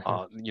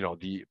 Mhm.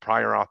 The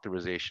prior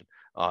authorization,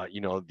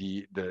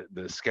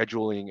 the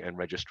scheduling and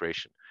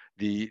registration,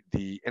 and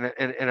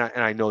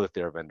I know that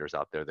there are vendors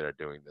out there that are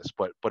doing this,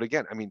 but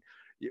again, I mean,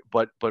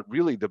 but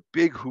really the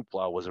big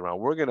hoopla was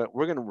around we're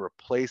gonna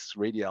replace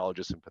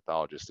radiologists and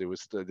pathologists. There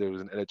was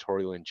an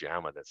editorial in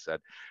JAMA that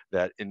said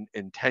that in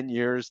 10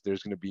 years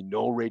there's going to be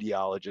no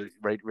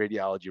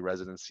radiology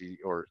residency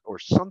or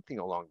something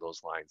along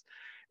those lines,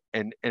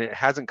 and it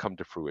hasn't come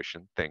to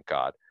fruition, thank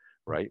God,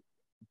 right?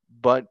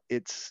 But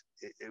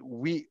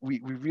we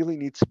really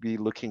need to be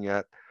looking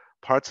at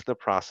parts of the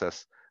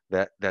process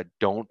that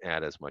don't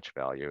add as much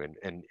value. And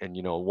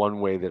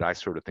one way that I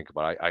sort of think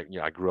about it,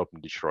 I grew up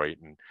in Detroit,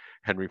 and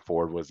Henry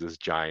Ford was this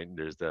giant.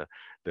 There's the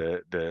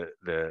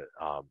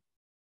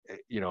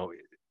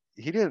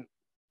he didn't,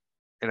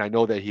 and I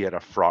know that he had a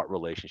fraught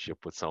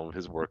relationship with some of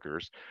his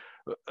workers,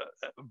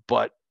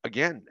 but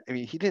again, I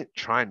mean, he didn't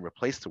try and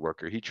replace the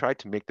worker. He tried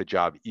to make the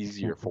job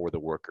easier Mhm. for the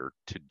worker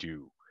to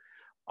do.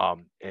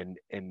 And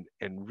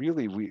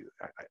really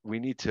we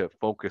need to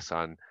focus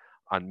on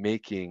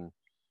making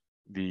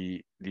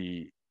the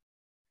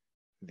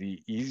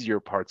easier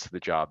parts of the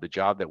job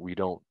that we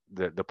don't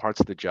the parts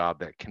of the job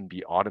that can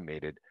be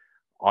automated,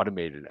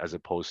 as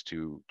opposed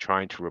to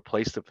trying to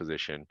replace the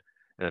physician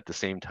and at the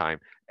same time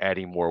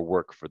adding more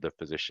work for the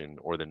physician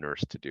or the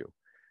nurse to do.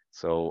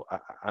 So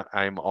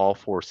I'm all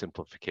for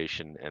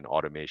simplification and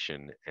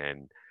automation,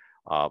 and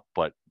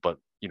but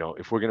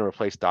if we're going to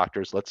replace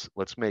doctors,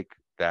 let's make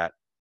that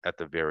at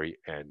the very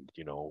end,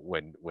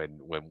 when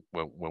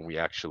we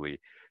actually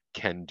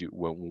can do,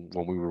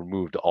 when we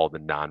removed all the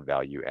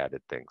non-value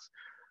added things.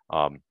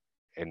 um,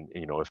 and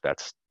if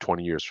that's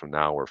 20 years from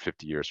now or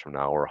 50 years from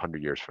now or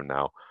 100 years from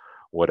now,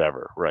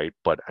 whatever, right?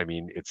 But I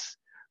mean,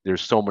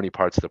 there's so many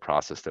parts of the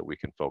process that we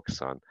can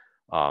focus on,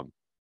 um,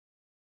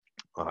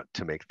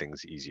 to make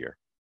things easier.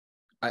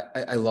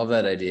 I love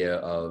that idea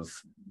of,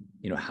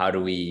 how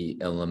do we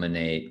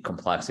eliminate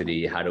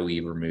complexity? How do we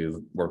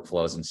remove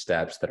workflows and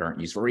steps that aren't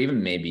useful, or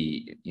even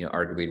maybe,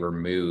 arguably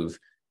remove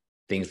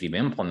things we've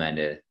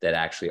implemented that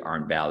actually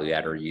aren't value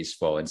add or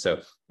useful. And so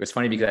it's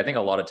funny because I think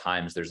a lot of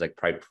times there's like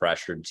probably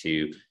pressure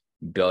to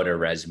build a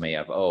resume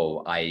of,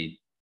 oh, I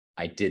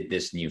did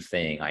this new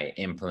thing, I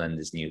implemented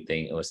this new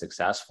thing, it was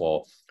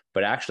successful.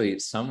 But actually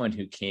someone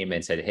who came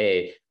and said,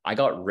 hey, I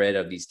got rid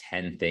of these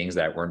 10 things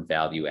that weren't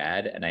value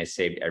add, and I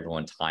saved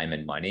everyone time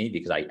and money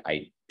because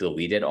I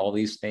deleted all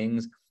these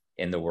things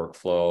in the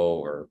workflow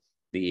or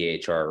the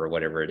EHR or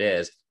whatever it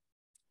is.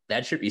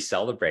 That should be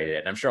celebrated.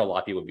 And I'm sure a lot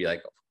of people would be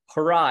like,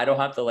 hurrah, I don't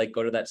have to like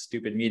go to that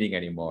stupid meeting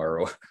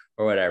anymore,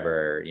 or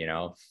whatever,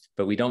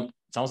 but we don't,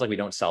 it's almost like we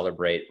don't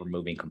celebrate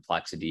removing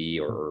complexity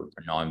or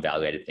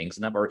non-value-added things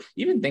in them, or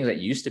even things that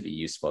used to be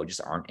useful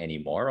just aren't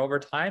anymore over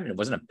time. And it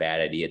wasn't a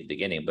bad idea at the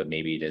beginning, but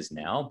maybe it is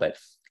now. But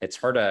it's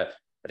hard to,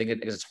 I think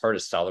it's hard to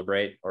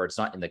celebrate, or it's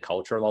not in the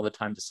culture all the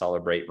time to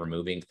celebrate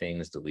removing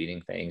things,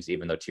 deleting things,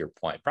 even though, to your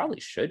point, probably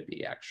should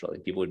be. Actually,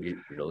 people would be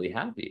really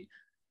happy.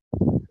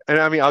 And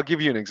I mean, I'll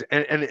give you an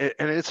example, and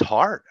it's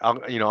hard. I'll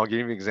give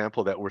you an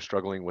example that we're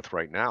struggling with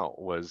right now.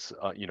 Was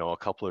a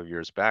couple of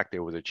years back,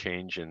 there was a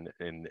change in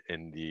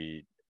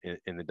the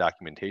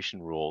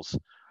documentation rules,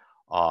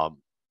 um,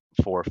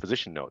 for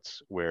physician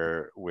notes,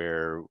 where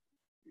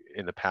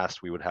in the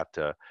past we would have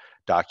to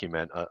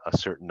document a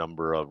certain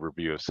number of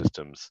review of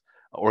systems,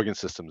 organ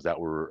systems that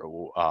were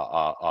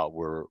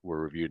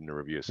reviewed in the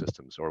review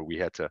systems, or we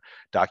had to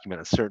document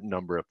a certain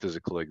number of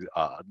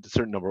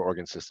certain number of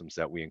organ systems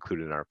that we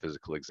included in our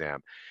physical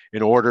exam,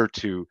 in order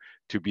to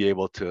be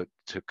able to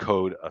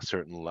code a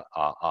certain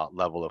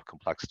level of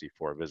complexity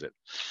for a visit.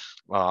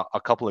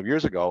 A couple of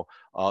years ago,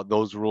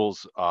 those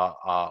rules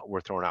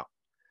were thrown out.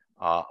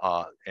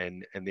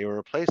 And they were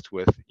replaced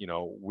with,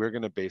 we're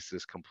going to base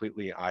this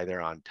completely either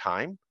on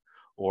time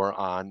or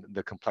on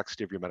the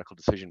complexity of your medical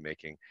decision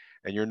making,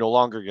 and you're no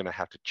longer going to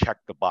have to check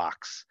the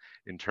box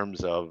in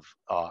terms of,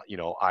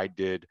 I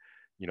did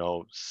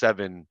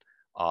 7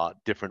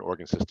 different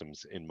organ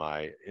systems in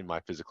my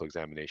physical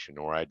examination,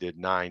 or I did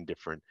 9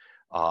 different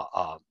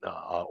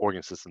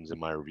organ systems in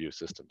my review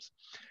systems.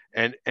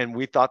 And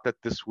we thought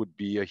that this would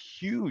be a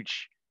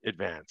huge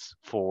advance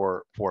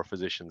for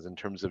physicians in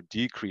terms of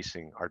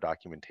decreasing our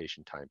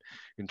documentation time,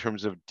 in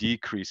terms of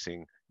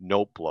decreasing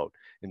note bloat,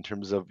 in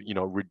terms of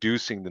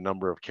reducing the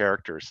number of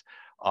characters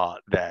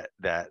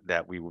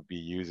that we would be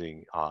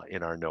using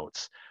in our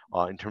notes,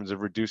 in terms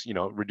of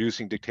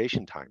reducing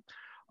dictation time.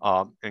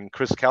 And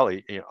Chris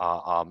Kelly,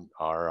 our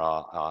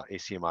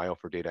ACMIO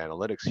for data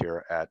analytics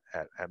here at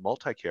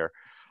Multicare,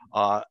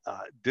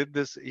 did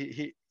this.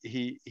 He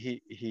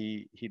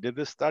did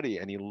this study,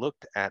 and he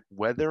looked at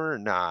whether or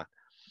not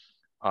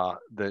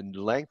the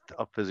length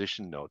of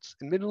physician notes,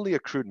 admittedly a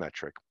crude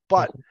metric,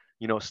 but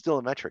still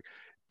a metric.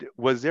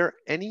 Was there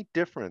any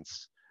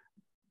difference,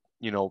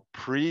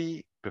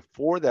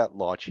 before that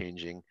law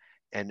changing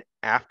and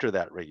after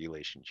that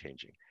regulation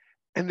changing?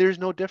 And there's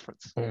no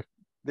difference.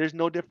 There's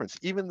no difference,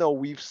 even though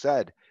we've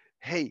said,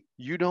 hey,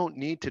 you don't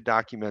need to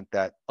document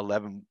that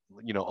 11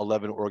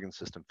 organ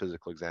system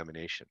physical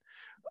examination.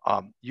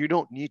 You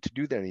don't need to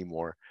do that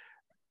anymore.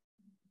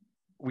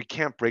 We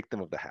can't break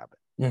them of the habit.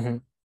 Mm-hmm.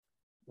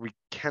 We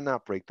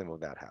cannot break them of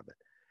that habit.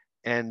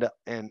 And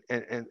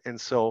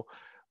so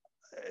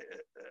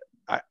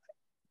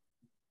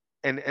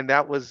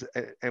that was,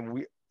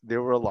 and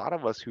there were a lot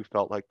of us who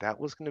felt like that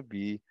was going to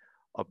be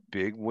a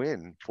big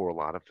win for a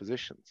lot of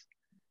physicians.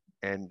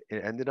 And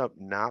it ended up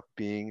not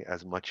being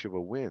as much of a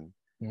win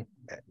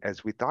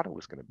as we thought it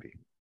was going to be.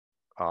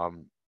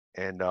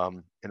 And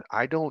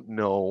I don't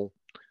know,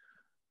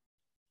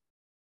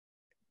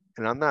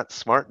 and I'm not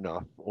smart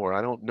enough, or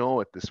I don't know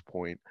at this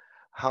point,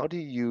 how do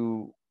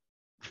you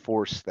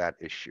force that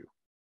issue,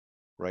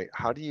 right?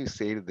 How do you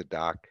say to the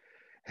doc,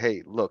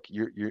 hey, look,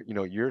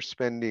 you're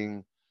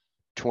spending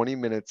 20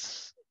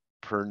 minutes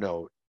per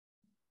note.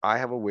 I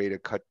have a way to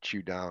cut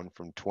you down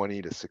from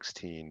 20 to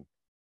 16.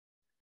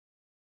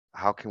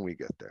 How can we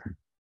get there?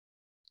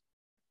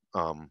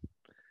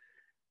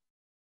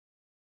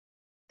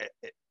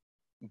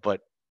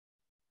 But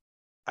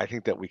I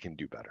think that we can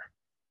do better.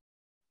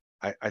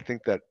 I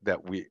think that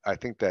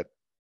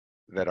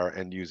our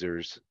end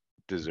users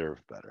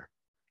deserve better.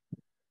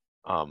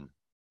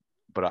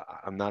 But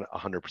I'm not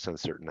 100%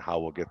 certain how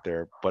we'll get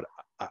there. But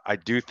I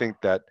do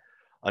think that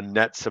a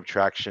net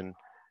subtraction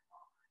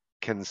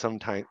can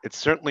sometimes, it's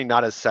certainly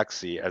not as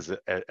sexy as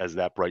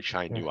that bright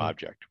shiny new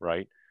object,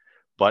 right?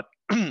 But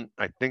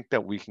I think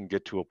that we can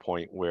get to a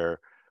point where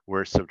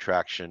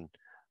subtraction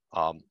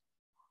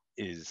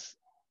is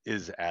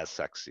as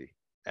sexy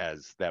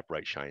as that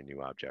bright shiny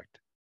new object.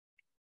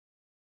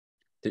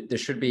 There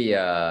should be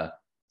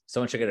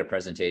someone should get a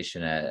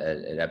presentation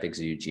at Epic's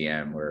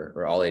UGM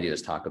where all they do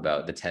is talk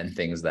about the 10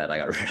 things that I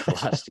got rid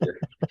of last year.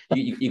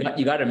 You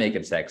got to make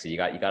it sexy. You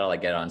got to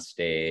like get on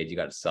stage. You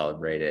got to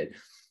celebrate it.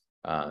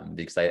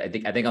 Because I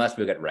think unless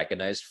we get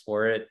recognized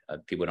for it,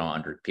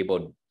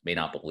 people may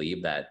not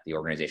believe that the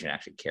organization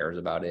actually cares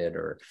about it.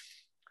 Or,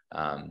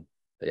 but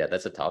yeah,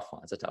 that's a tough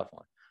one. It's a tough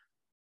one.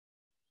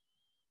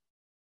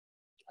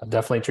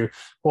 Definitely true.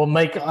 Well,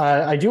 Mike,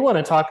 I do want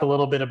to talk a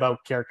little bit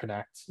about Care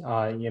Connect.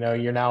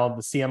 You're now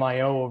the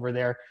CMIO over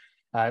there.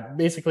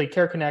 Basically,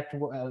 Care Connect,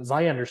 as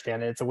I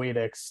understand it, it's a way to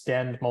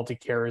extend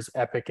Multicare's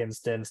Epic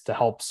instance to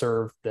help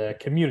serve the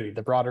community,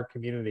 the broader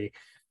community.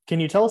 Can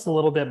you tell us a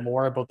little bit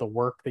more about the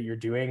work that you're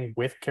doing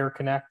with Care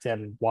Connect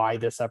and why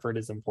this effort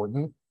is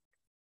important?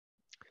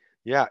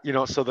 Yeah,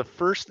 so the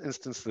first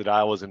instance that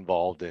I was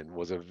involved in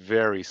was a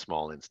very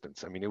small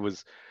instance. I mean, it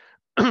was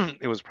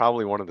it was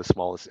probably one of the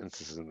smallest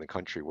instances in the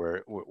country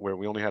where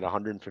we only had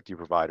 150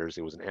 providers.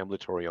 It was an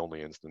ambulatory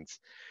only instance,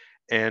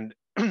 and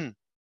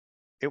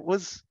it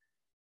was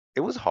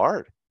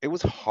hard. It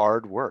was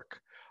hard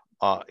work.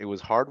 It was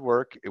hard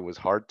work. It was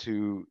hard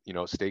to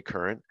stay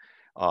current,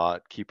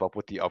 keep up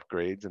with the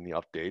upgrades and the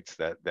updates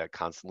that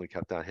constantly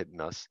kept on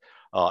hitting us,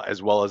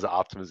 as well as the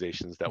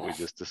optimizations that we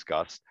just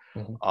discussed.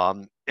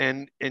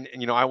 And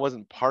I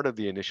wasn't part of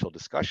the initial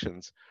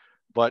discussions,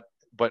 but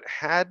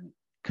had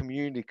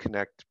Community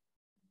Connect,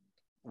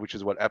 which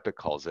is what Epic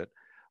calls it,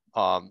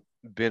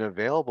 been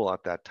available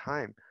at that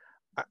time,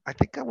 I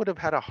think I would have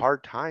had a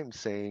hard time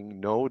saying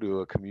no to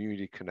a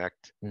Community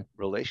Connect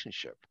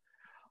relationship.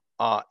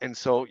 And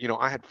so,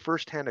 I had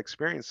firsthand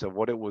experience of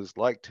what it was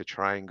like to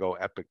try and go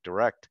Epic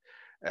Direct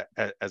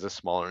as a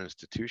smaller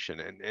institution.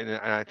 And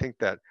I think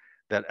that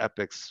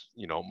Epic's,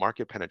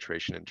 market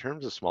penetration in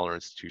terms of smaller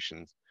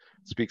institutions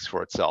speaks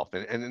for itself.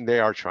 And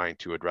they are trying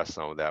to address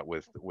some of that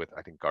with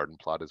I think Garden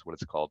Plot is what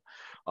it's called,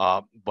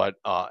 but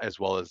as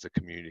well as the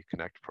Community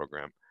Connect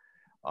program.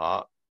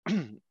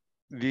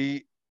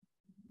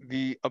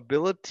 The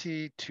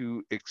ability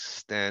to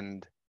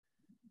extend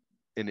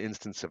an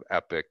instance of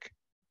Epic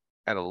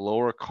at a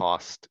lower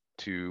cost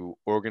to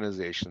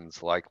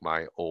organizations like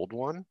my old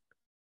one,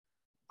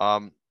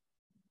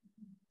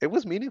 it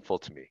was meaningful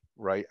to me,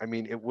 right? I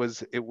mean, it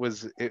was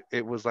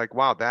like,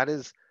 wow, that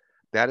is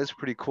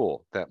pretty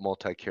cool that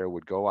Multicare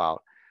would go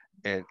out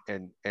and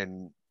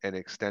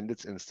extend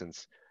its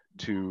instance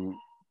to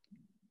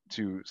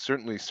to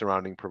certainly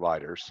surrounding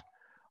providers,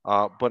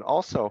 but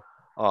also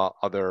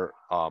other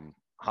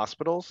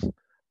hospitals.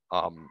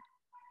 Um,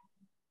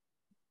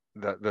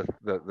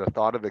 the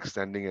thought of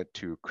extending it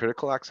to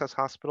critical access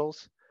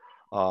hospitals,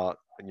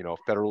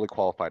 federally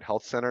qualified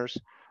health centers,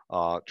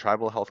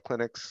 tribal health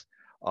clinics,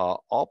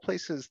 all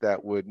places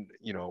that would,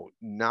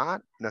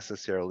 not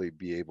necessarily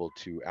be able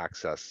to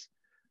access,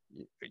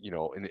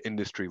 an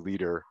industry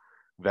leader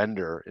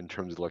vendor in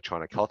terms of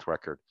electronic health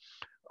record,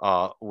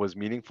 was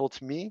meaningful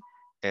to me,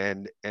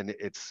 and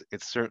it's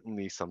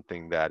certainly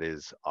something that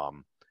is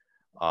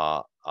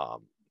uh,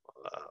 um,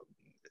 uh,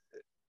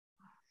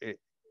 it,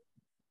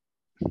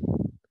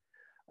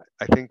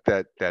 I think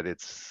that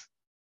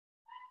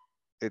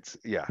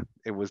yeah,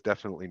 it was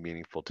definitely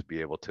meaningful to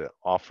be able to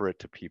offer it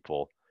to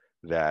people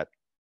that,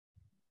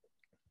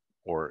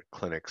 or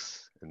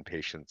clinics and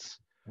patients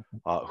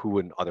who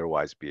wouldn't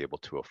otherwise be able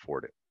to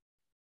afford it.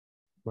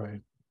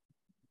 Right.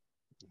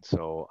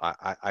 So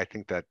I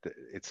think that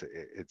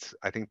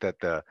I think that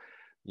the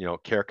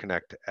Care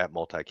Connect at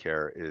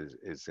MultiCare is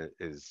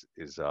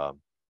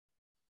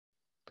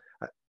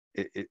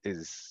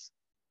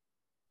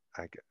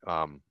I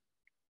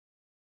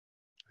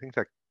think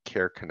that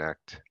Care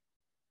Connect,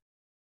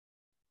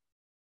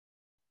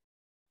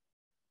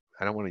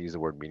 I don't want to use the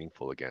word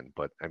meaningful again,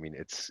 but I mean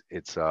it's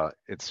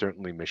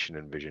certainly mission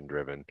and vision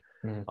driven,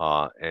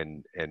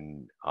 and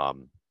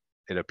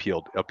it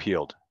appealed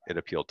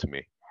to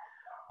me.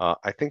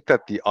 I think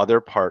that the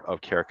other part of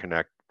Care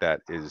Connect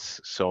that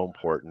is so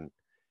important,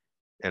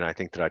 and I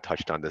think that I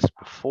touched on this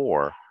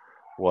before,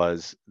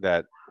 was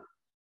that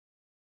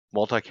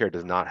MultiCare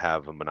does not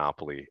have a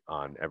monopoly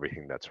on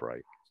everything that's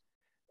right,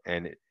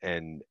 and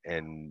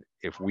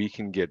if we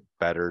can get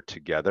better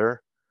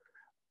together,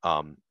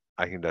 I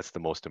think that's the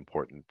most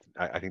important.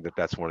 I think that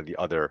that's one of the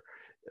other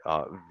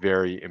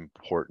very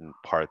important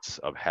parts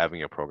of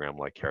having a program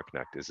like Care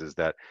Connect is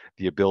that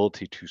the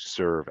ability to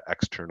serve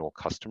external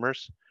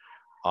customers,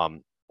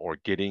 or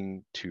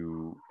getting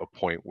to a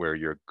point where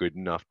you're good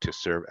enough to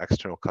serve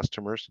external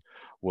customers,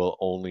 will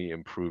only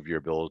improve your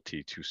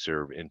ability to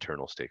serve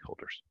internal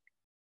stakeholders.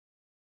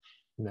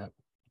 Yeah,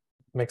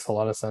 makes a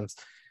lot of sense.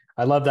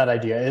 I love that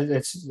idea.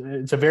 It's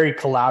a very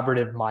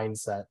collaborative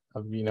mindset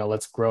of,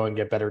 let's grow and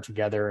get better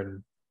together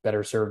and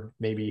better serve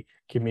maybe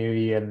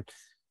community and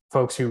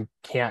folks who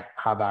can't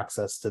have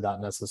access to that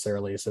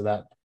necessarily. So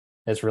that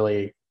is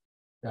really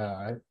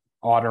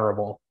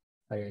honorable,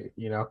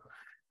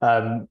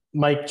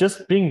 Mike,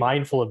 just being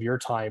mindful of your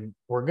time,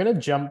 we're going to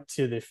jump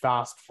to the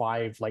Fast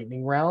 5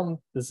 lightning round.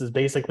 This is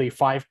basically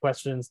 5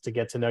 questions to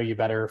get to know you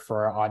better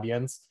for our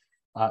audience.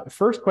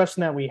 First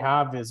question that we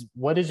have is,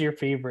 what is your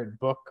favorite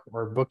book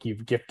or book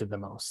you've gifted the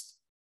most?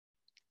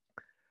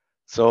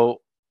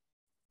 So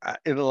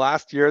in the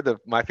last year,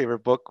 my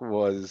favorite book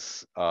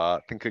was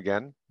Think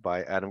Again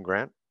by Adam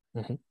Grant.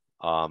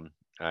 I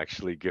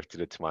actually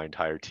gifted it to my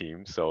entire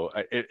team. So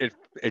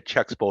it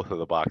checks both of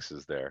the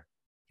boxes there.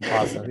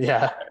 Awesome.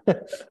 Yeah.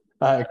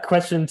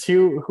 Question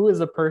 2, who is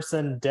a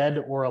person, dead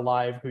or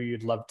alive, who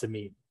you'd love to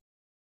meet?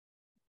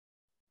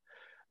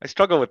 I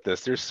struggle with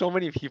this. There's so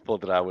many people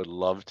that I would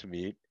love to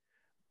meet.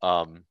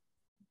 I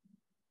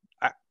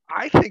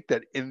think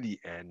that in the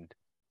end,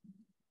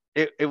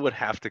 it would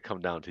have to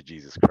come down to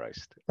Jesus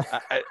Christ.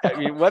 I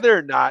mean, whether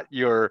or not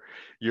you're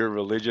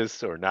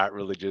religious or not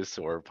religious,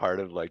 or part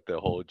of like the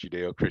whole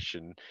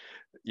Judeo-Christian,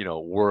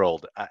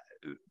 world, I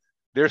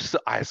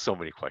have so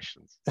many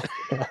questions.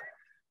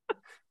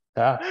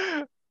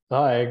 Yeah,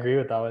 I agree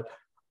with that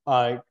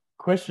one.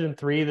 Question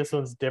 3, this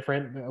one's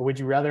different. Would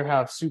you rather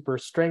have super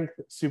strength,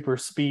 super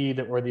speed,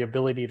 or the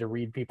ability to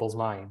read people's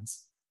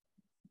minds?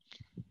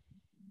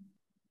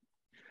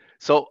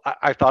 So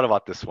I thought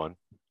about this one.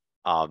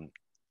 I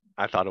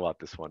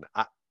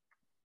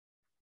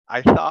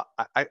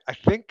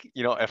think,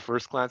 at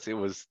first glance, it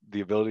was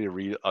the ability to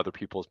read other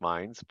people's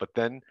minds, but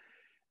then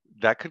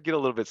that could get a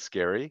little bit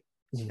scary.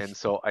 And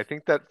so I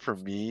think that for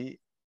me,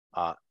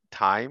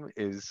 time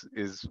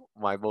is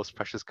my most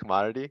precious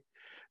commodity.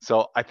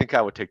 So I think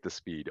I would take the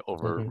speed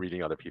over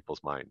reading other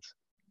people's minds.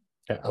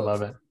 Yeah, I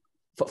love it.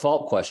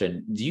 Follow-up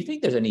question. Do you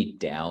think there's any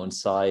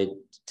downside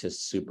to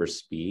super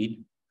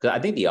speed? Because I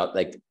think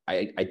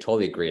I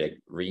totally agree. Like,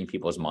 reading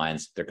people's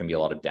minds, there can be a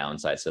lot of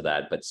downsides to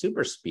that. But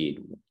super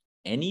speed,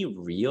 any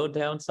real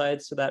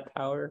downsides to that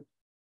power?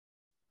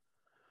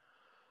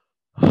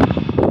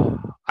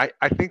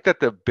 I think that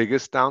the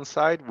biggest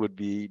downside would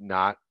be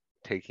not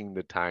taking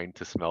the time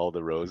to smell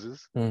the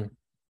roses.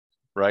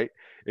 Right?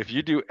 If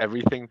you do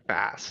everything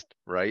fast,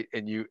 right,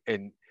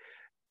 and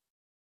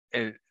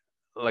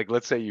like,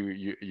 let's say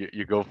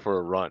you go for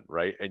a run,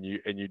 right, and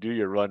you do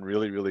your run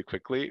really, really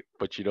quickly,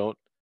 but you don't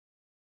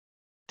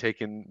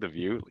take in the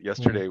view.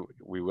 Yesterday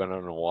we went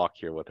on a walk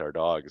here with our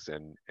dogs,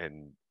 and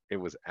it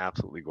was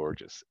absolutely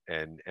gorgeous.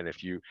 And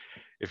if you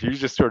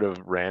just sort of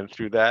ran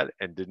through that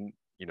and didn't,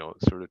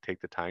 sort of take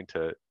the time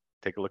to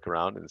take a look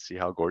around and see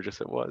how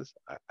gorgeous it was,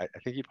 I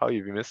think you'd probably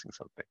be missing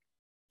something.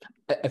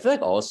 I feel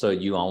like also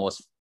you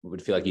almost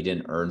would feel like you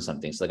didn't earn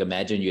something. So like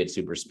imagine you had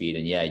super speed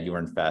and yeah, you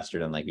run faster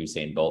than like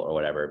Usain Bolt or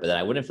whatever, but then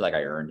I wouldn't feel like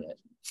I earned it.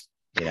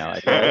 You know, I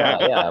feel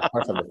like, yeah, of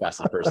course I'm the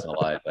fastest person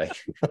alive. Like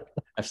I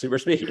have super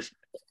speed.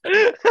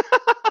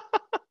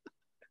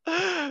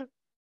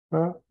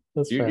 Well,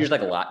 You're just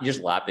like you're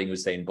just lapping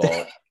Usain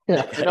Bolt.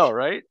 Yeah. I know,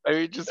 right? I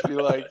mean, just be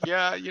like,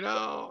 yeah, I mean,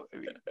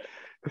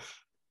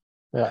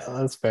 Yeah,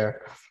 that's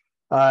fair.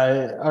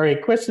 All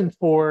right, question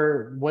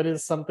 4. What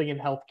is something in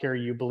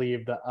healthcare you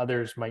believe that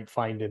others might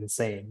find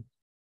insane?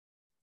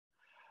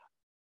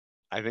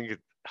 I think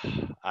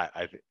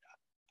I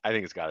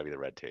think it's got to be the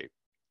red tape.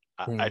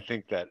 I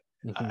think that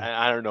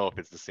I don't know if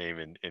it's the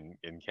same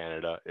in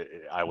Canada.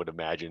 I would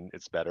imagine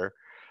it's better,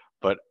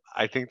 but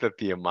I think that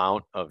the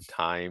amount of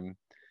time,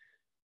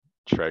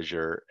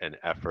 treasure, and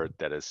effort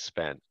that is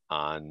spent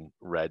on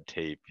red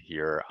tape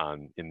here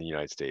in the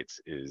United States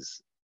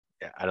is,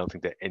 I don't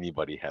think that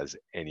anybody has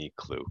any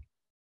clue.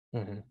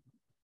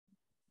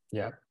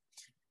 Yeah,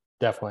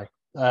 definitely.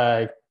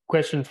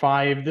 Question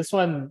 5. This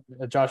one,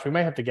 Josh, we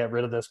might have to get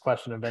rid of this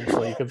question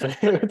eventually because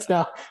it's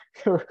now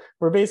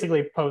we're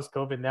basically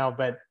post-COVID now.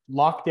 But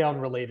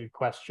lockdown-related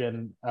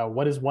question: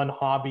 what is one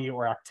hobby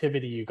or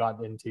activity you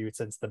got into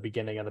since the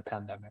beginning of the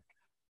pandemic?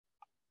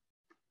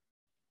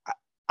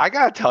 I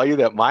gotta tell you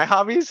that my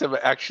hobbies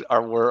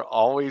were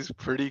always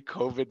pretty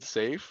COVID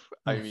safe.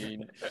 I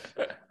mean,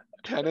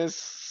 tennis,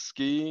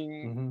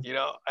 skiing. You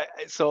know,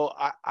 so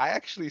I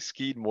actually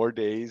skied more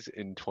days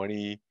in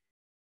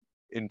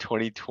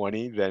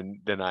 2020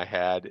 than I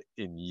had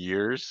in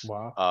years.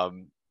 Wow.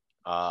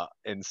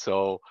 And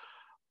so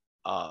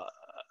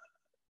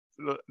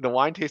the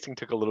wine tasting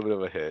took a little bit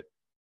of a hit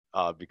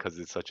because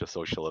it's such a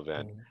social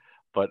event.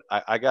 But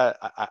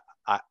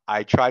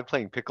I tried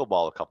playing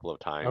pickleball a couple of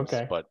times.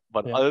 Okay. But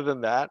other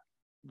than that,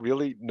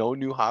 really no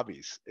new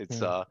hobbies.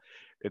 It's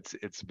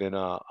been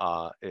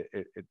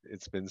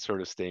it's been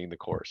sort of staying the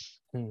course.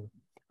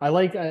 I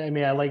like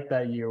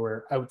that you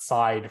were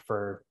outside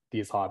for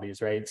these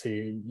hobbies, right? So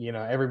you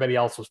know, everybody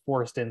else was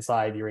forced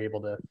inside. You're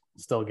able to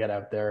still get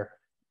out there.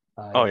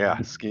 Oh yeah,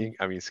 skiing.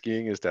 I mean,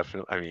 skiing is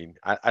definitely. I mean,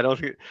 I don't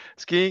think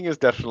skiing is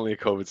definitely a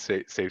COVID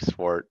safe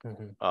sport.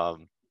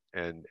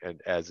 And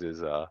as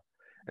is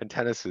and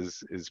tennis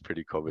is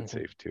pretty COVID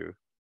safe too.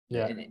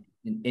 Yeah. And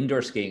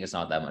indoor skiing is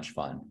not that much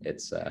fun.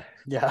 It's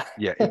yeah,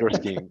 indoor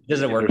skiing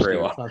doesn't work very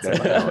well. No,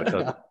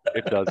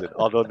 it doesn't.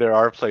 Although there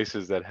are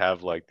places that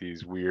have like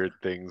these weird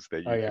things that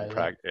you can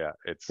practice. Yeah,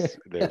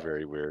 they're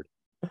very weird.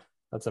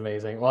 That's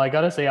amazing. Well, I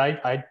gotta say,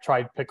 I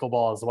tried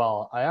pickleball as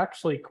well. I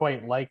actually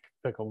quite like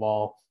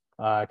pickleball,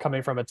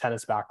 coming from a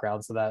tennis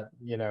background, so that,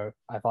 you know,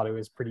 I thought it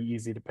was pretty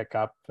easy to pick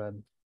up.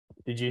 And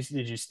did you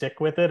stick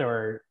with it,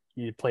 or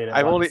you played it?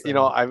 I've only, you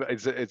know, I've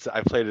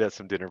played it at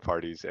some dinner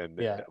parties,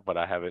 but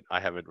I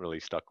haven't really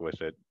stuck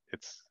with it.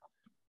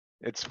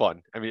 It's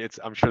fun. I mean,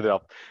 I'm sure that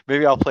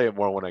maybe I'll play it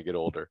more when I get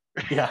older.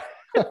 Yeah,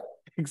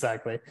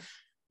 exactly.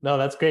 No,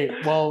 that's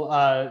great.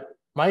 Well,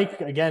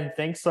 Mike, again,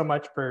 thanks so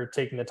much for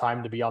taking the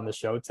time to be on the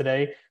show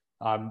today.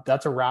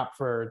 That's a wrap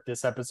for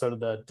this episode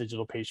of the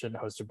Digital Patient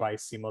hosted by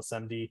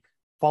SeamlessMD.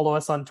 Follow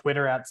us on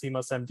Twitter at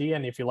SeamlessMD.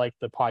 And if you like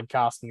the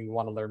podcast and you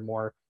want to learn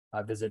more,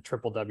 visit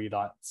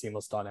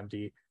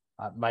www.seamless.md.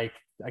 Mike,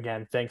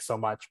 again, thanks so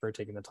much for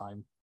taking the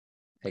time.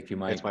 Thank you,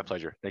 Mike. It's my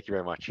pleasure. Thank you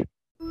very much.